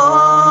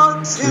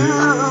unto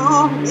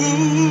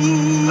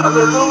me.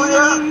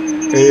 Hallelujah.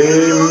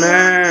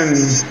 Amen.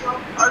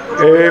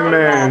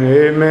 Amen.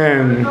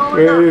 Amen.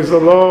 Praise the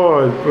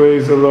Lord.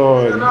 Praise the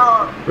Lord.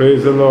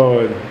 Praise the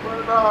Lord.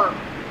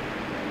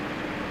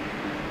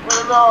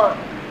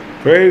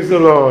 Praise the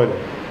Lord.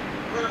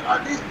 Well,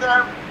 at this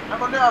time, I'm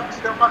going to ask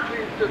Sister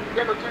McLean to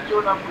get a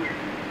children and pray.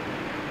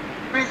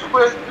 Please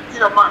pray to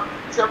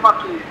Sister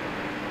McLean.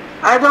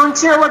 I don't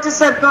hear what you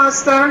said,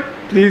 Pastor.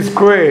 Please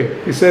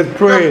pray. He said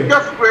pray.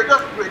 Just pray.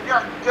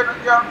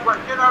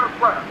 General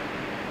prayer.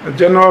 A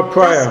general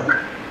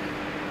prayer.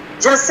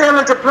 Just say a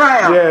little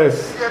prayer.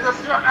 Yes. Yeah,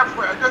 just a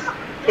prayer.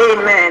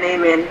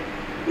 Amen.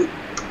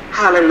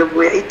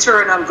 Hallelujah.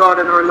 Eternal God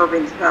and our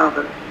loving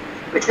Father,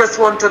 we just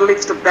want to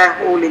lift up thy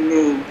holy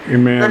name.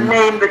 Amen. The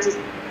name that is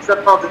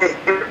above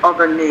every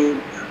other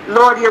name.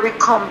 Lord, here we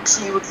come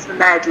to you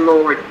tonight,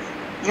 Lord.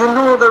 You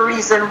know the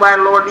reason why,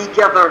 Lord, we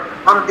gather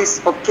on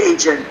this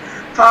occasion.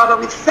 Father,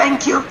 we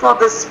thank you for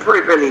this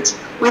privilege.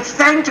 We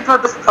thank you for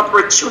this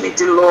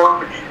opportunity,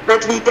 Lord,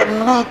 that we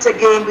can meet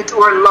again with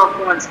our loved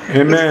ones.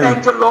 Amen. We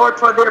thank you, Lord,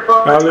 for their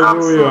brother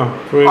Hallelujah.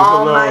 Praise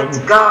Almighty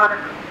the Lord.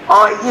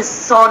 God, his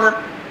son,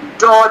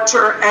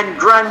 daughter, and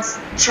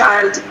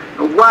grandchild,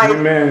 wife,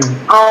 Amen.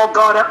 oh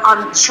God,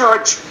 and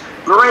church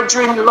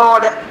brethren,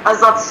 Lord,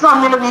 as a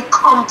family we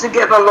come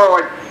together,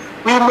 Lord.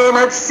 We may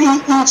not see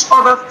each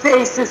other's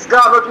faces,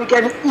 God, but we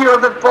can hear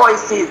the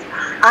voices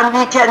and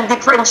we can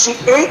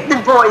differentiate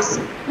the voice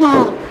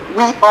who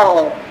we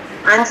are.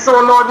 And so,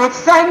 Lord, we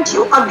thank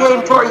you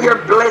again for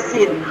your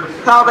blessing,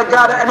 Father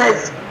God, and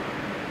as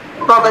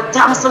Brother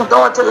Thompson,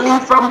 daughter,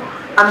 leave from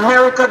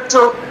America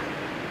to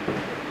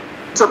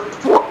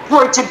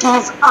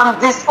Portuguese on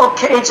this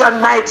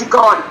occasion, mighty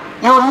God.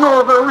 You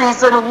know the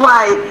reason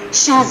why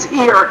she's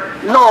here,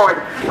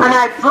 Lord. And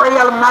I pray,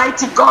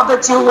 Almighty God,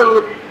 that you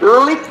will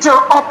lift her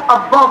up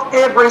above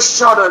every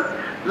shadow.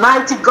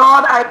 Mighty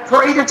God, I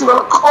pray that you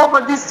will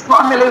cover this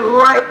family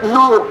right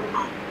now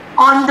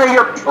under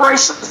your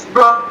precious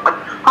blood,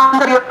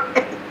 under your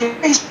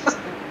precious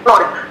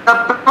blood, the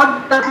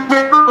blood that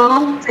never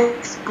loses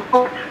its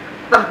blood,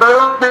 the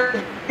blood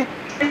that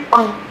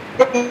on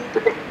day to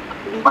day.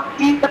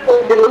 Jesus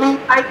will believe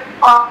I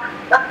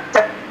that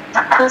the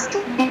talents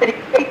to be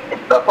dedicated,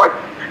 Lord,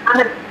 and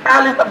the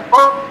talents of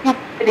all to be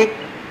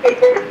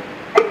dedicated.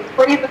 I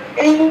pray the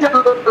angel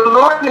of the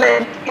Lord will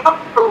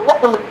encamp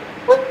around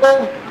with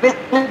those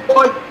listening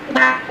boys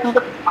and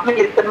the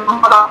family, the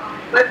mother,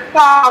 the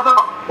father,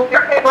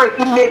 wherever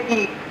he may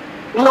be.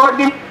 Lord,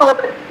 we know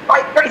that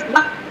fighter is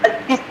not a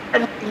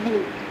distance to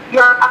you.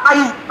 Your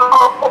eyes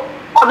are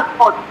upon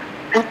us.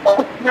 And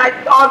so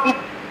tonight, God, we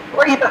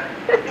pray that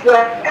you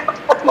have,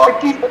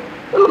 Lord Jesus,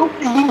 to look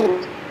to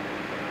you,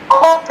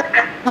 altar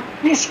and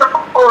finisher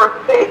of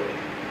our faith.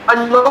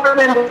 And Lord,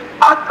 when the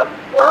thoughts of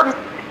words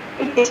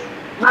is finished,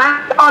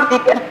 my God, we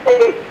can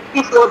say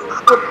it was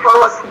good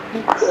for us to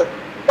do good.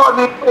 Lord,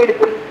 we pray that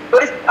you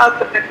bless us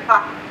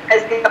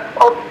as they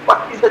approach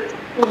what is the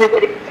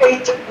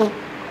dedication of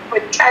a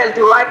child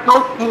right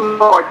now to you,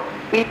 Lord.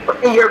 We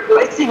pray your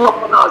blessing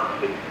upon us.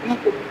 In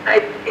Jesus'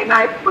 name, and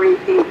I pray,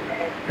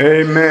 amen.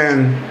 Amen.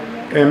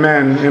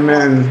 Amen.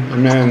 Amen.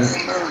 Amen.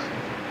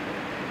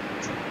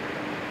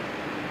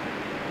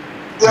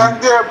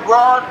 Then they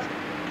brought,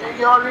 can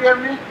you all hear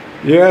me?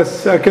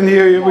 Yes, I can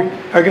hear you.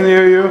 I can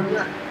hear you.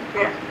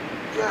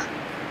 Yeah.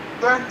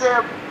 Then they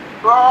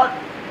brought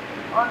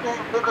on the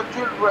little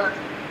children,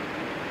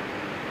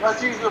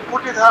 that Jesus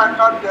put his hand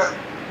on them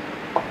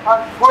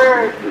and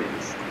prayed,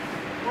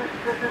 which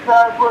the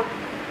disciples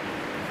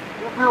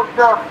rebuked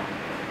them.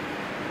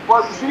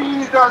 But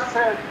Jesus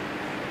said,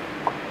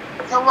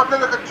 some of the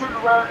little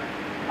children,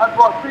 and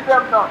what feed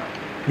them not,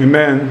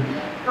 Amen.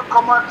 to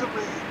come unto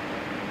me,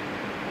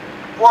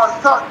 for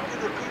such is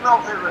the kingdom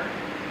of heaven.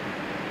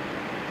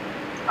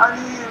 And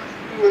he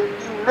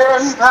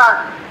laid his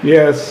hand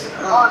Yes.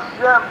 on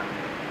them,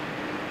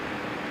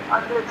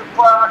 and they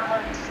departed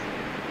hence.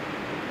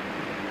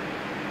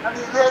 And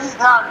he laid his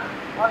hand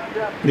on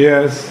them,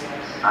 Yes.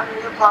 and he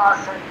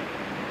departed hence.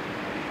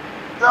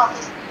 So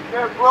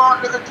they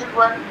brought little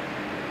children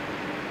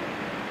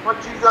for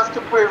Jesus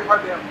to pray for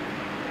them.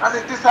 And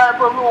his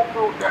disciples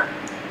rebuked them.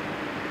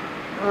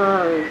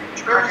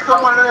 Maybe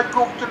someone in the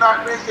group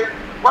tonight may say,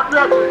 what we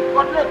are doing,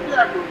 what we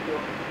are doing.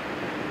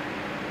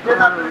 They're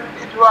not doing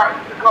it right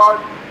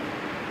because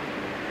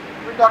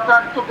we're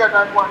not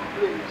together in one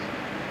place.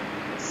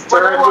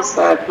 Stir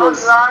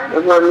disciples.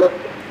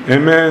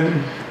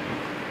 Amen.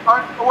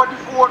 On what the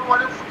phone, what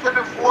the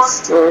telephone,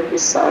 Stir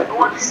disciples.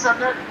 what the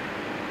internet,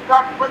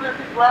 God present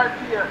is right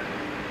here.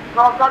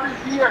 God is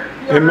here.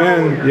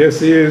 Amen. Yes,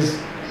 He is.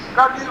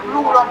 God is the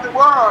ruler of the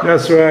world.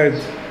 That's right.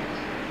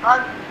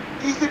 And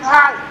He's in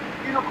high,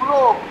 in the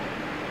globe.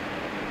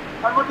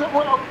 And we don't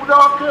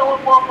care what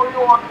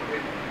you want to do.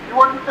 You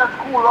want to at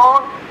school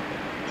hall,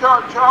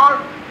 church hall,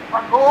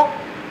 and home,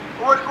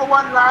 you want to go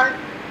online,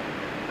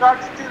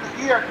 God's still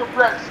here to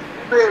bless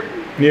the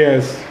baby.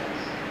 Yes.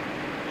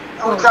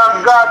 And we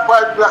thank God for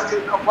His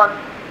blessing upon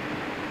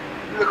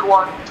the little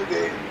one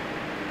today.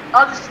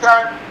 At this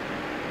time,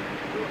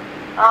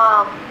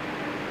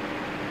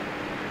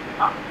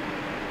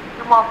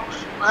 the mom,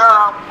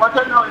 what's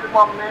her name, the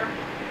mom name?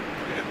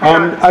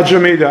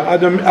 Ajumida.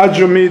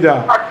 Ajumida.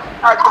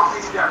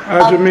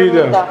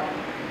 Ajumida.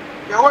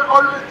 The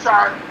whole the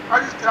time, at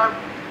this time,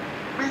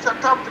 means a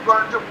time to go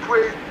and to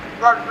pray,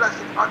 God bless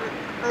it on the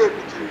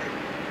baby today.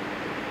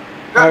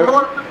 That's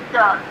all to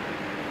God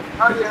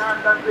on the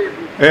hand and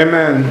baby.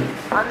 Amen.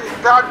 And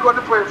it's God going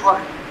to pray for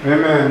him.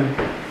 Amen.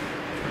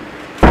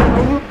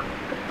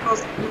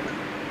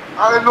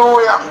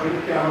 Hallelujah.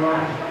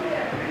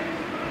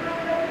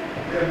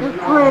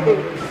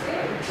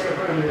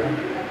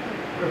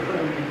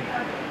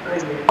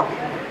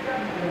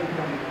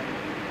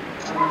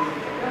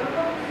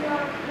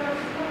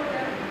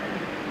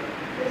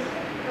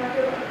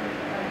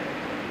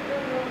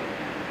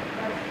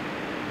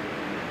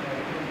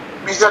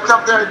 Mr.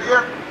 Chapter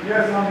here?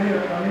 Yes, I'm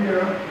here. I'm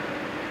here.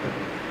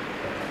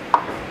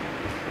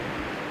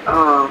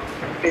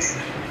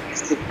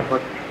 It's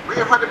important.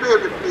 Wait for the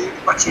baby, please.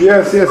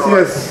 Yes. Have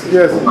a seat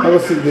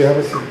there. Have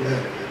a seat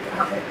there.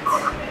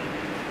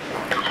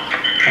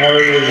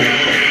 Hallelujah.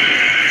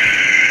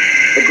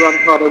 The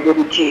grandfather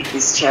dedicate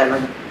this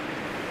child.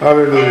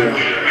 Hallelujah.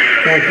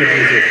 Thank you,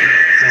 Jesus.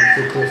 Thank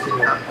you, Jesus.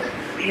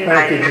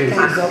 Thank you,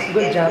 Jesus.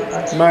 Good job.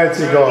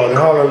 Mighty God.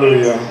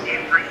 Hallelujah.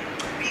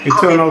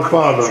 Eternal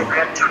Father.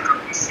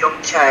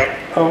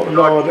 Oh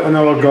Lord and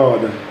our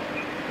God.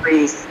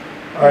 Please.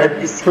 I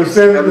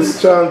present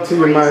this child to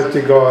you,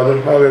 mighty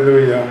God.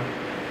 Hallelujah.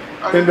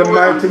 In the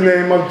mighty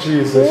name of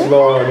Jesus,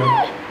 Lord.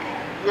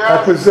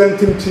 I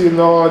present him to you,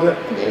 Lord,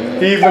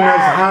 even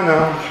as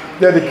Hannah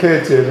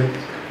dedicated.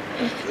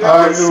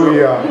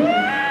 Hallelujah.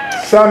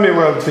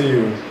 Samuel to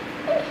you.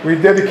 We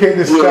dedicate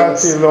this child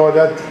to you, Lord,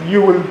 that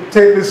you will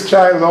take this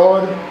child,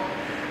 Lord,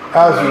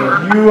 as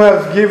you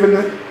have given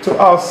it to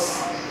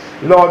us.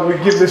 Lord, we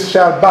give this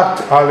child back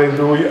to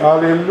Hallelujah.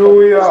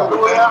 Hallelujah.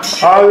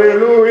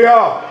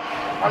 Hallelujah.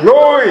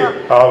 Glory.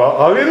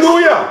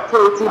 Hallelujah.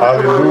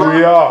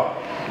 Hallelujah.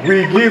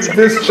 We give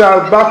this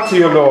child back to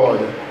you,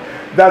 Lord,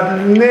 that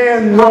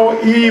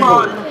no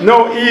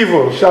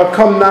evil shall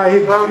come nigh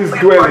his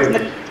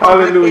dwelling.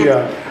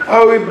 Hallelujah.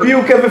 I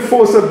rebuke every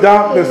force of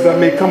darkness that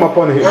may come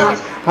upon him.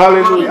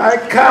 Hallelujah. I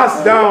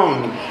cast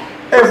down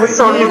every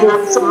evil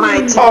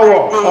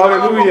power,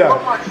 hallelujah,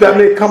 that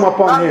may come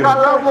upon him.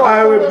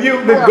 I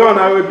rebuke the gun,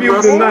 I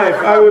rebuke the knife,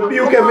 I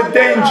rebuke every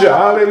danger,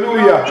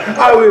 hallelujah.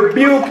 I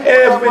rebuke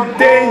every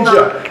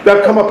danger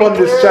that come upon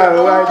this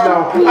child right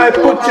now. I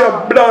put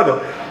your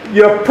blood,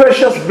 your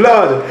precious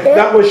blood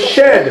that was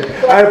shed,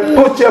 I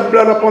put your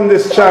blood upon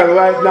this child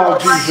right now,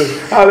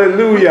 Jesus.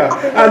 Hallelujah.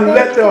 And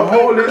let the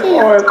holy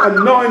oil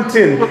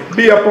anointing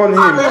be upon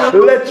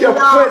him. Let your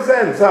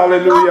presence,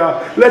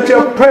 hallelujah, let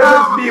your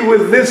presence be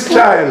with this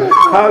child.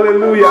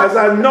 Hallelujah. As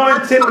I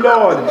anoint him,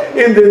 Lord,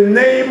 in the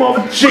name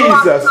of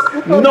Jesus,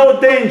 no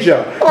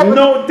danger,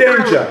 no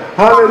danger,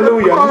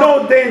 hallelujah,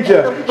 no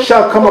danger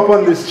shall come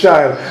upon this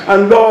child.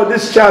 And Lord,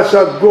 this child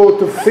shall grow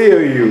to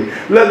fear you.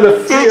 Let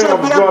the fear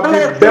of God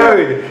be buried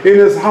in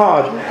his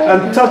heart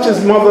and touch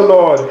his mother,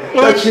 Lord,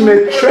 that she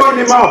may train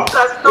him up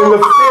in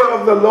the fear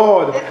of the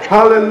Lord.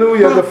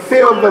 Hallelujah. The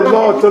fear of the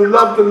Lord, to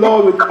love the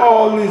Lord with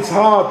all his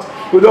heart,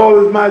 with all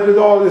his mind, with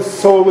all his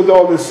soul, with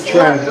all his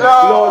strength.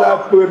 Lord,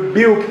 I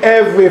rebuke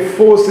every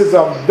forces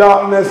of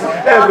darkness,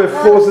 every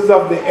forces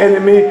of the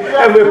enemy,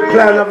 every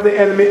plan of the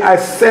enemy. I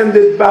send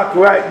it back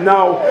right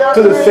now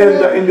to the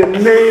sender in the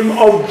name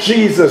of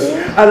Jesus.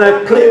 And I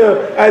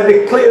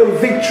declare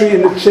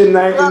victory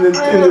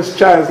in this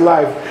child's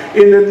life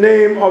in the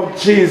name of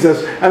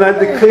Jesus. And I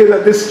declare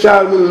that this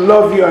child will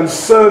love you and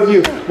serve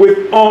you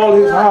with all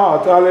his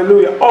heart.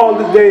 Hallelujah. All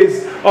the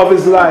days of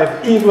his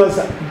life, even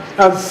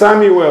as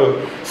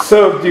Samuel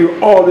served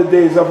you all the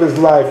days of his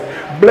life.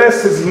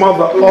 Bless his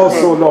mother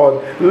also,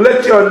 Lord.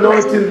 Let your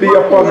anointing be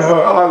upon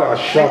her. Allah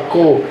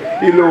Shako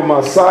Ilo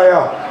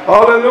Messiah.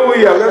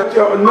 Hallelujah. Let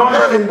your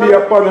anointing be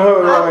upon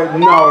her right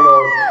now,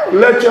 Lord.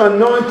 Let your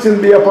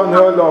anointing be upon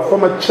her, Lord.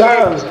 From a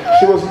child,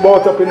 she was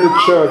brought up in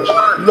the church.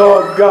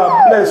 Lord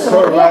God, bless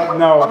her right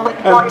now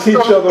and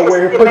teach her the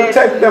way.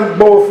 Protect them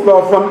both,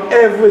 Lord, from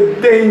every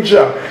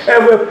danger,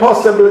 every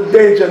possible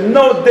danger.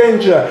 No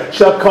danger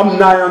shall come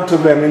nigh unto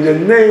them in the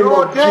name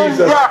of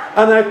Jesus.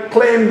 And I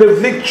claim the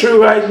victory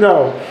right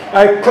now.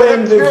 I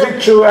claim the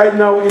victory right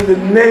now in the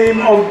name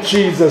of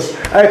Jesus.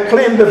 I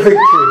claim the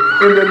victory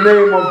in the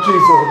name of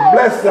Jesus.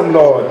 Bless them,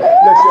 Lord.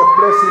 Let your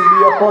blessing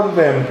be upon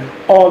them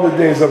all the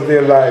days of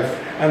their life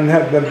and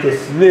help them to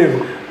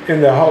live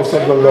in the house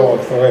of the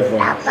Lord forever.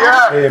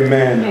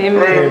 Amen.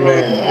 Amen.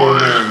 Amen.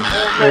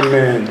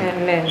 Amen.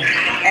 Amen.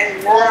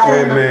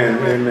 Amen.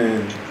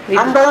 Amen.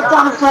 And Brother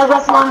Thompson, I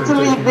just want to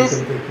leave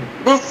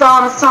this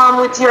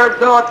psalm with your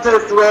daughter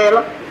as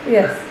well.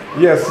 Yes.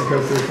 Yes, you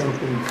can say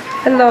something.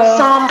 Hello.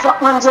 Psalms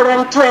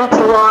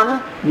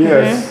 121.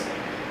 Yes.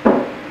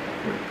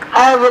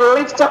 I will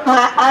lift up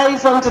my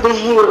eyes unto the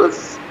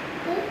hills,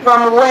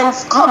 from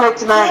whence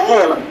cometh my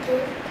help.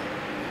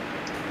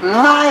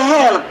 My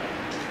help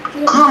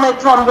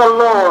cometh from the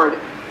Lord,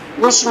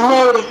 which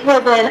made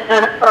heaven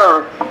and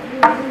earth.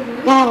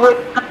 He will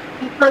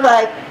not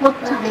thy foot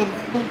to be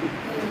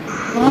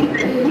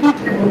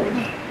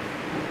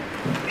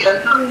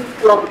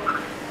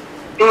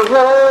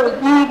Behold,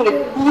 he that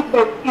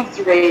keepeth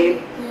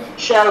Israel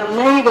shall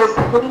make us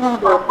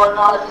slumber for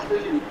not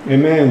sleep.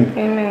 Amen.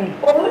 Amen.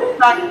 O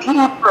thy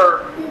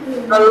keeper,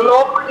 the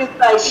Lord is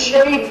thy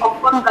shade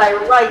upon thy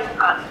right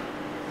hand.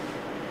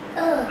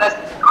 The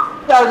sun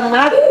shall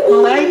not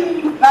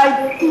smite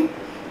thy feet,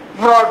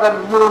 nor the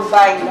moon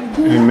thy light.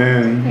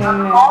 Amen. The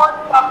Lord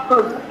shall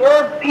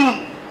preserve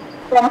thee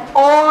from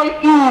all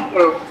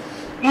evil.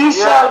 He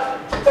shall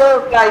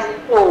preserve thy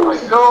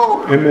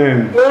soul.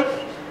 Amen.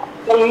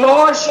 The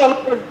Lord shall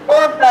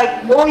preserve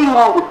thy going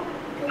out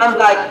and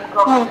thy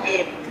coming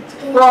in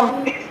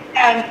from this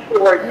time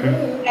forth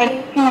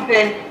and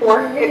even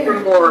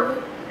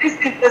forevermore. This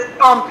is the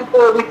psalm to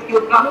go with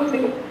you back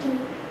to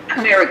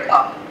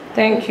America.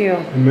 Thank you.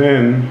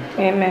 Amen.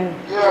 Amen.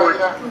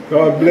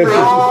 God bless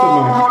you, Sister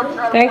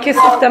Mac. Thank you,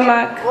 Sister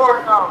Mac.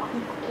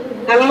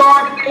 The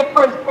Lord will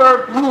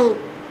preserve you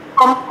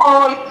from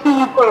all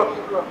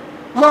evil.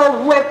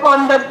 No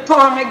weapon that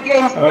form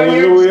against you.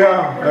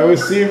 Hallelujah. I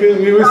receive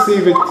it. We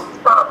receive it.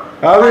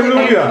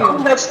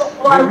 Hallelujah.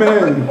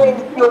 Amen.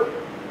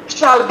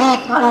 Shall be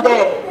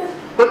condemned,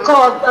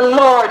 because the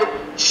Lord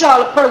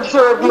shall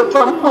preserve you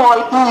from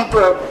all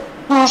evil.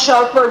 He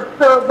shall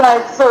preserve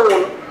thy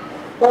soul.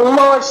 The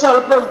Lord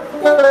shall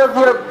preserve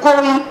your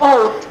going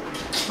out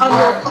and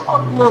your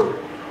coming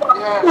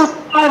to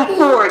stand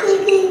forth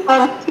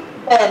and keep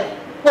them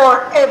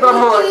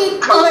forevermore.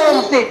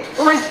 Cleanse it,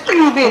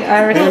 receive it.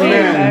 I receive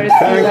it. I receive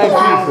Thank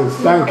that. you, Jesus.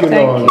 Thank you,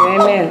 Thank Lord. you.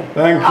 Amen.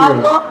 Thank I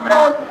you. don't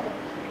know,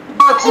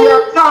 but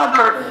your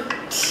Father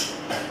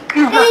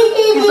is a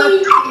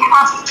token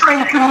of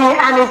strength to me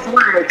and his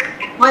word.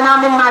 When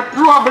I'm in my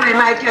problem,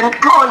 I can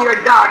call your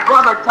dad,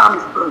 Brother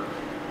Thompson.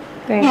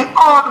 Thank He you.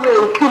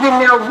 always giving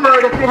me a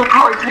word of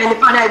encouragement.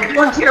 If I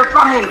don't hear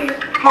from him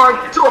for a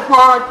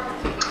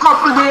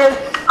couple days,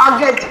 I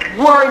get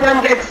worried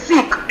and get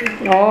sick.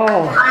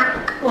 Oh.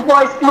 And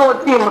voice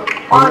note him,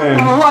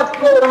 asking what's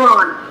going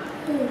on.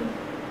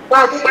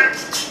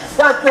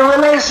 That's the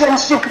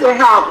relationship we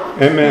have.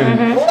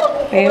 Amen.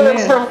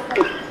 Amen.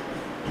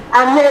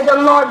 And may the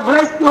Lord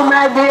bless you,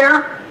 my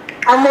dear.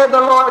 And may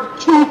the Lord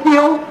keep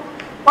you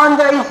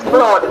under his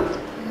blood.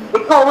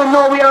 Because we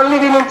know we are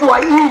living into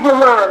an evil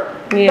world.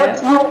 Yeah.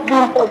 But you've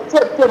been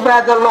protected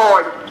by the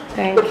Lord.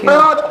 Thank the you.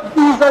 blood of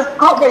Jesus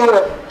cover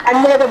you.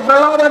 And may the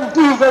blood of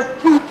Jesus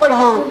speak for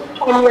you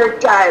and your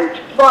child.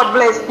 God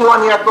bless you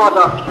and your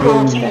brother.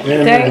 Amen.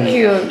 Thank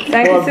you.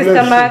 Thank God you, Sister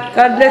bless you. Mark.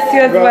 God bless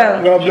you as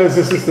well. God bless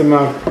you, Sister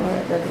Mark.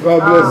 God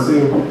bless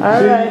you. All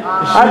right.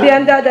 I'll be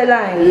on the other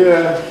line.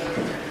 Yeah.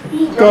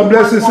 God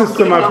bless you,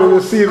 Sister Mark. We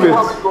receive it.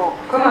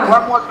 Come on.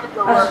 One more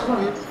scripture verse,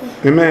 please.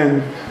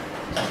 Amen.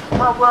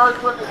 Proverbs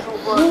 22,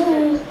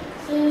 verse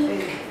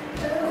 6.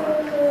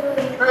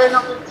 Train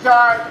up the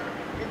child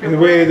In the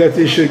way that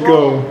he should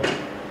go.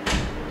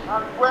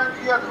 And when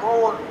he is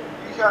old,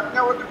 he shall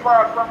never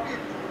depart from it.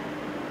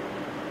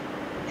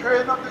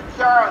 Train up the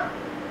child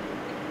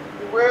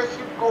the way he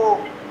should go,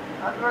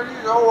 and when he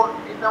is old,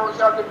 he never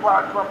shall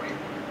depart from it.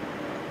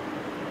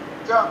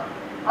 So,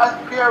 as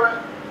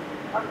parents,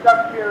 and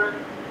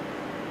godparents,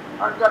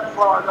 and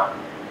godfather,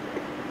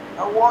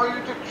 I want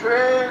you to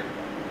train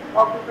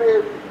up the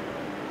baby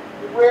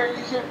the way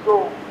he should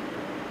go.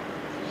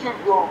 He should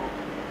go.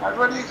 And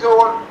when he's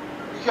old,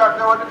 he shall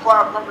never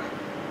depart from it.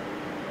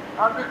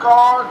 And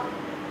because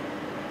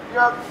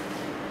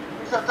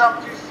Mr.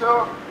 Thompson is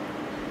so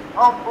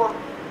humble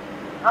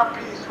and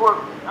peaceful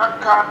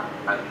and calm,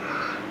 and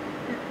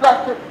he's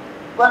blessed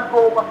when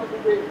go back to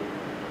the baby.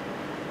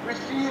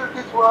 Receive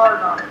this word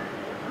now.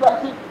 He's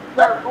blessed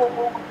that go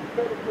back to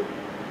the baby.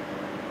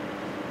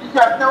 He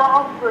shall never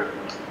hungry.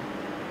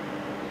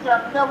 He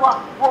shall never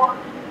want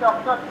to eat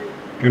of nothing.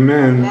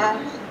 Amen.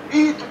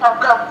 Eat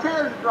and can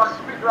feel in your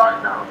spirit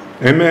right now.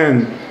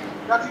 Amen.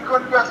 That he's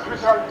going to be a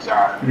special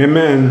child.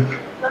 Amen.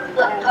 That is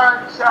a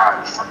kind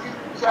child,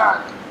 forgiving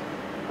child.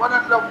 What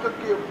I love to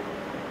give.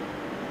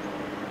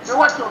 So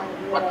watch out.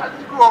 But as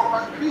you grow up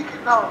and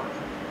speaking now,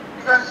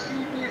 you can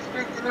see these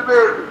things in the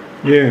baby.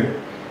 Yeah.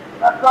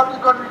 That God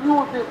is going to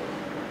use him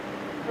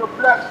to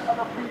bless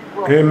other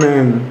people.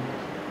 Amen.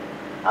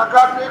 And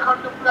God may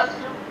come to bless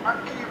him and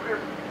keep him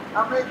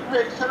and make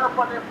grace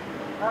upon him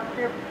and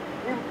give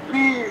him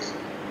peace.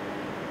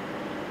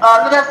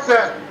 Let us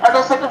say, I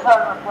just said to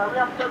Father, we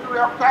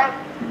have time.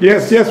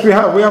 Yes, we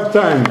have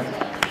time.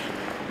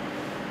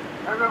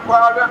 And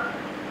Father,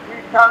 we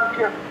thank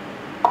you.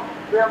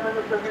 We are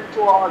ministering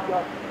to our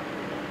God.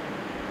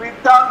 We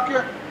thank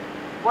you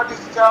for this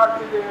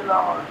child today,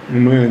 Lord.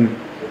 Amen.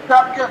 We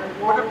thank you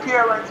for the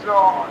parents,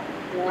 Lord.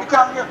 We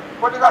thank you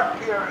for the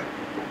godparents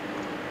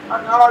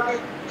and all the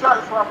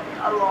church family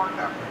around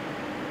them.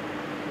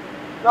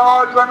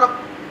 Lord, you're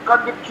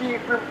going to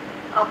keep him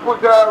and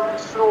preserve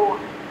his soul.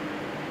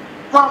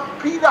 From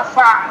Peter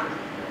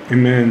 5.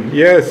 Amen.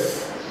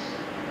 Yes.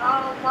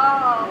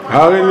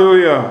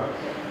 Hallelujah.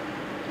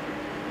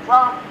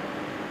 From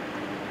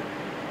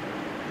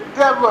the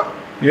devil.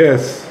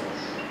 Yes.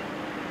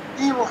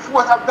 Evil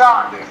force of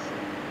darkness.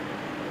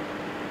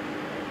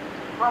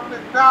 From the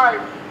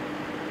knife,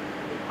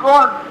 the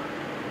gun,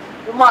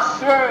 the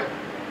machine.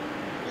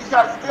 He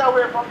shall stay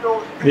away from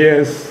those things.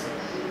 Yes.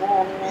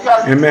 He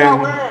shall stay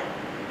away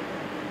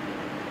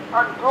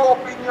and grow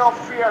up in your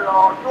fear,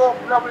 Lord. Grow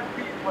up loving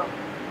people.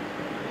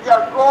 He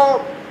shall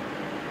go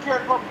care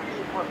for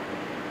people.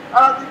 And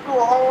as he go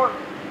home,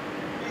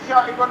 he's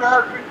going to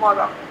help his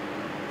mother.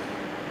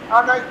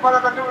 And his mother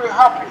going to be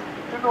happy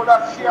to know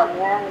that she has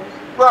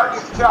brought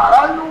this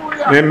child.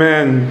 Hallelujah.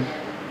 Amen.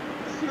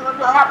 She's going to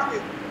be happy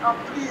and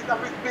pleased of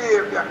his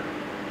behavior.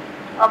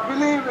 I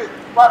believe it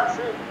by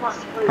faith, must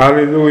pray.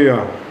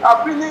 Hallelujah.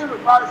 I believe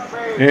it by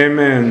faith.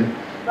 Amen.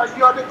 That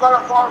you are the God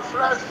of all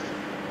flesh.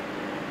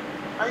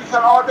 And you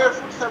shall order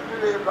footsteps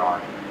today,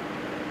 Lord.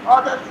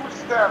 Order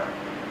footsteps.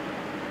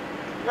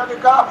 You are the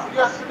God of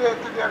yesterday,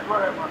 today, and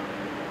forever.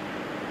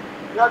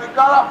 You are the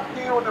God of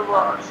the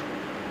universe.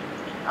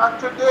 And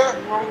today,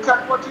 we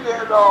thank you today,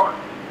 Lord,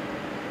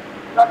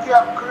 that you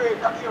have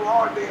created, that you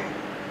have ordained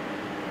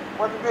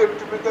for the baby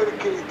to be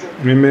dedicated.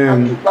 Amen.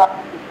 And give back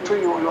to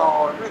you,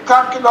 Lord. We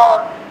thank you,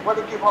 Lord, for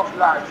the gift of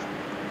life.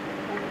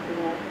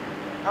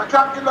 I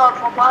thank you, Lord,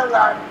 for my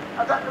life.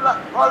 I thank you, Lord,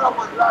 for all of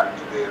my life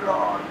today,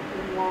 Lord.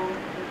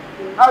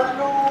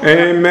 Hallelujah.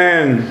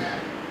 Amen.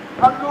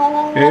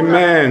 Hallelujah.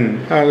 Amen.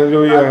 I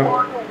Hallelujah.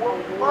 want to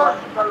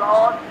worship the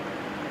Lord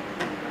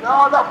with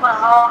all of my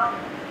heart.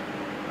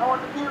 I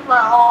want to give my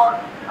heart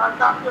and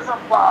not just a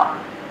part.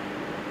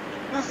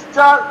 This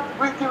child,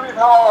 we give it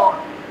all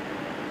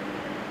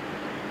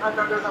and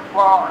not just a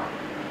part.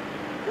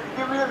 We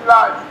give it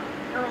life.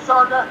 You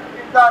saw that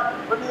in that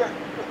when he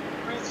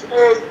reached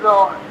age,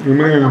 Lord.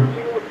 Amen.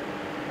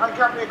 I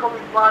can make up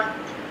his mind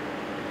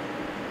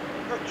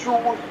to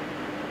choose.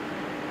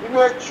 He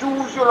may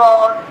choose you,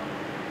 Lord.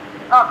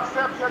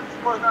 Accept you as his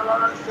personal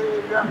Lord and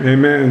Savior.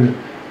 Amen.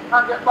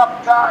 And get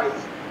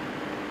baptized.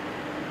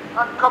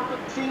 And come to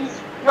teach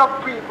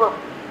young people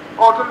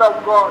how to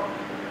love God.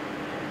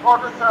 How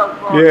to serve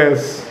God.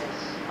 Yes.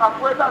 I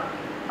pray that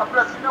a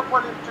blessing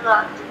upon him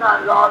tonight,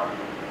 Lord.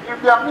 You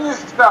be a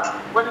minister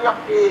when you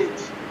have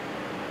age.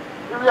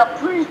 You be a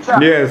preacher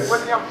Yes.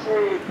 when you have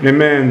age.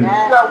 Amen. You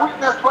be a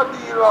witness for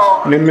thee,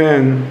 Lord.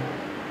 Amen.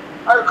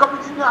 I come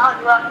in your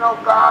hand right now,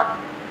 God.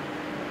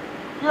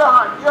 Your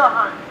hand, your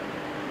hand.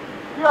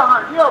 Your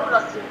hand, your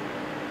blessing.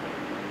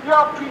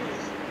 Your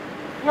peace.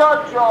 Your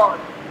joy.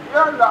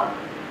 Your love.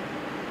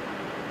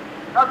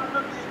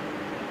 Everything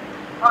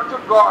unto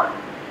God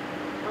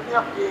when you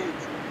have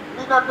age.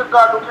 Lean unto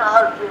God when you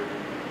help him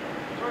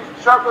to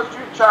his trouble, to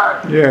his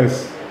child.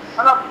 Yes.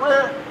 And I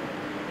pray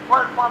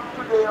for him from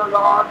today, O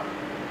Lord.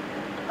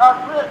 I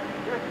pray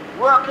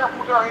work and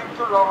put her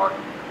into, Lord.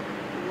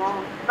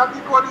 Not he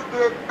go his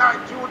day,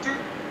 night duty.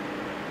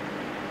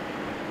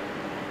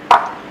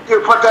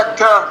 You protect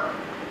her.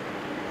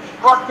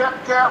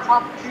 Protect her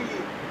from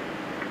thief,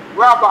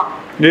 robber.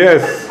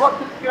 Yes.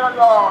 Protect her,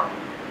 Lord.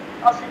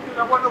 As you did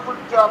a wonderful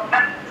job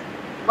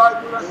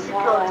by doing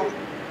security.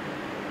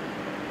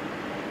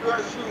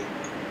 Where she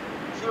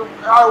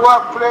our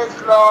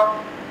workplace, Lord.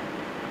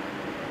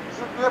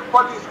 She be a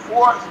police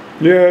force.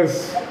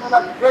 Yes.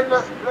 Not a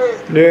dangerous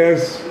place.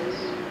 Yes.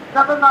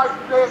 Not a nice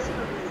place to be.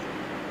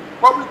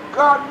 But with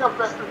God in your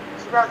vessel,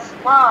 she can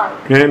smile.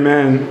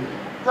 Amen.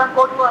 She can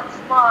go to and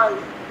smile.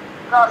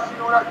 Because she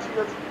knows that she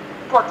is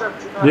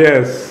protecting her.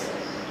 Yes.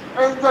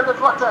 Angel is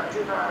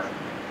protecting her.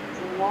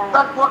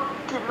 That's what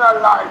giving her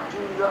life,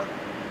 Jesus.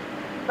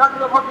 That's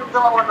what giving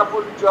her a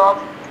wonderful job.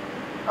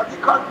 As he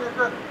continues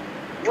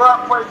to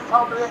work for his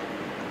family,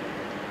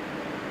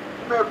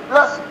 he may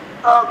bless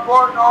her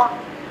going on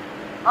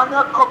and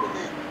her coming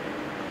in.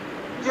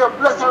 He will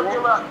bless her,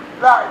 give her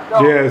life,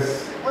 Lord.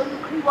 Yes. When you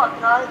sleep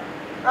at night,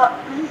 have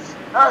peace,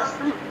 have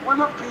sleep with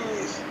your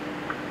peace.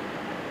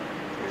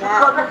 She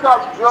comes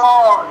of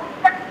joy,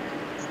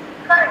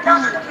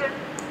 peace,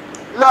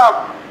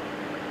 love,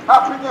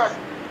 happiness.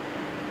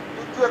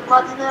 In Jesus'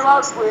 mighty name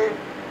I pray.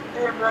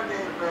 Amen,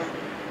 amen.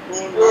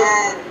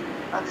 Amen.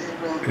 And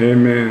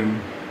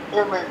amen.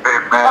 Amen.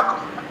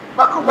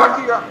 Back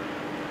here.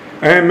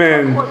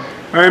 Amen.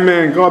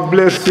 Amen. God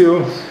bless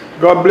you.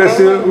 God bless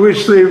you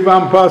richly,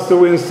 Van Pastor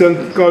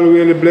Winston. God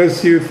really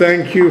bless you.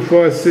 Thank you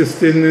for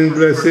assisting and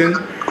blessing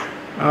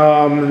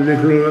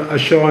little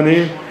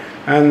Ashauny.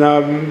 And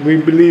we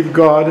believe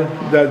God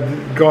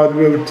that God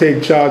will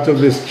take charge of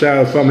this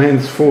child from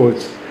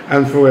henceforth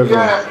and forever.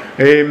 Yes.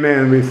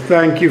 Amen. We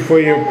thank you for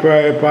your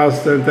prayer,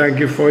 Pastor, and thank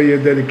you for your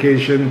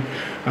dedication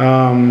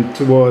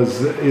towards,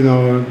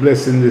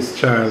 blessing this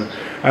child.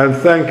 And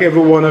thank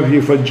every one of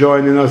you for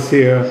joining us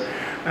here.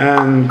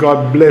 And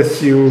God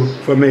bless you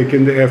for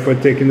making the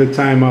effort, taking the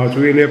time out.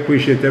 Really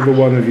appreciate every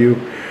one of you.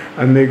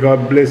 And may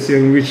God bless you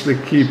and richly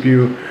keep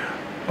you,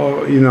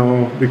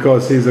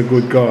 because He's a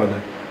good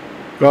God.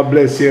 God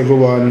bless you,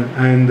 everyone.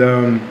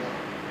 And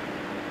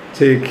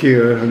take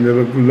care. And the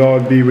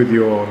Lord be with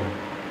you all.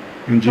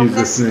 In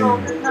Jesus'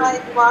 name. Good night,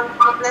 everyone.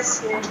 God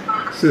bless you.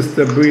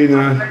 Sister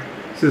Brina,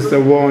 Sister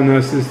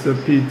Warner, Sister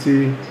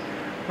P.T.,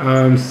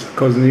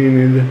 Cousin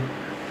Enid,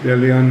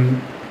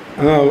 Delian,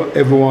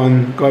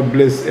 everyone. God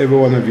bless every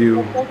one of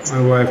you.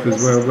 My wife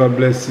as well. God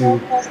bless you.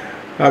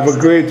 Have a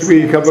great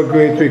week. Have a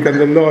great week. And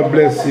the Lord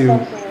bless you.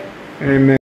 Amen.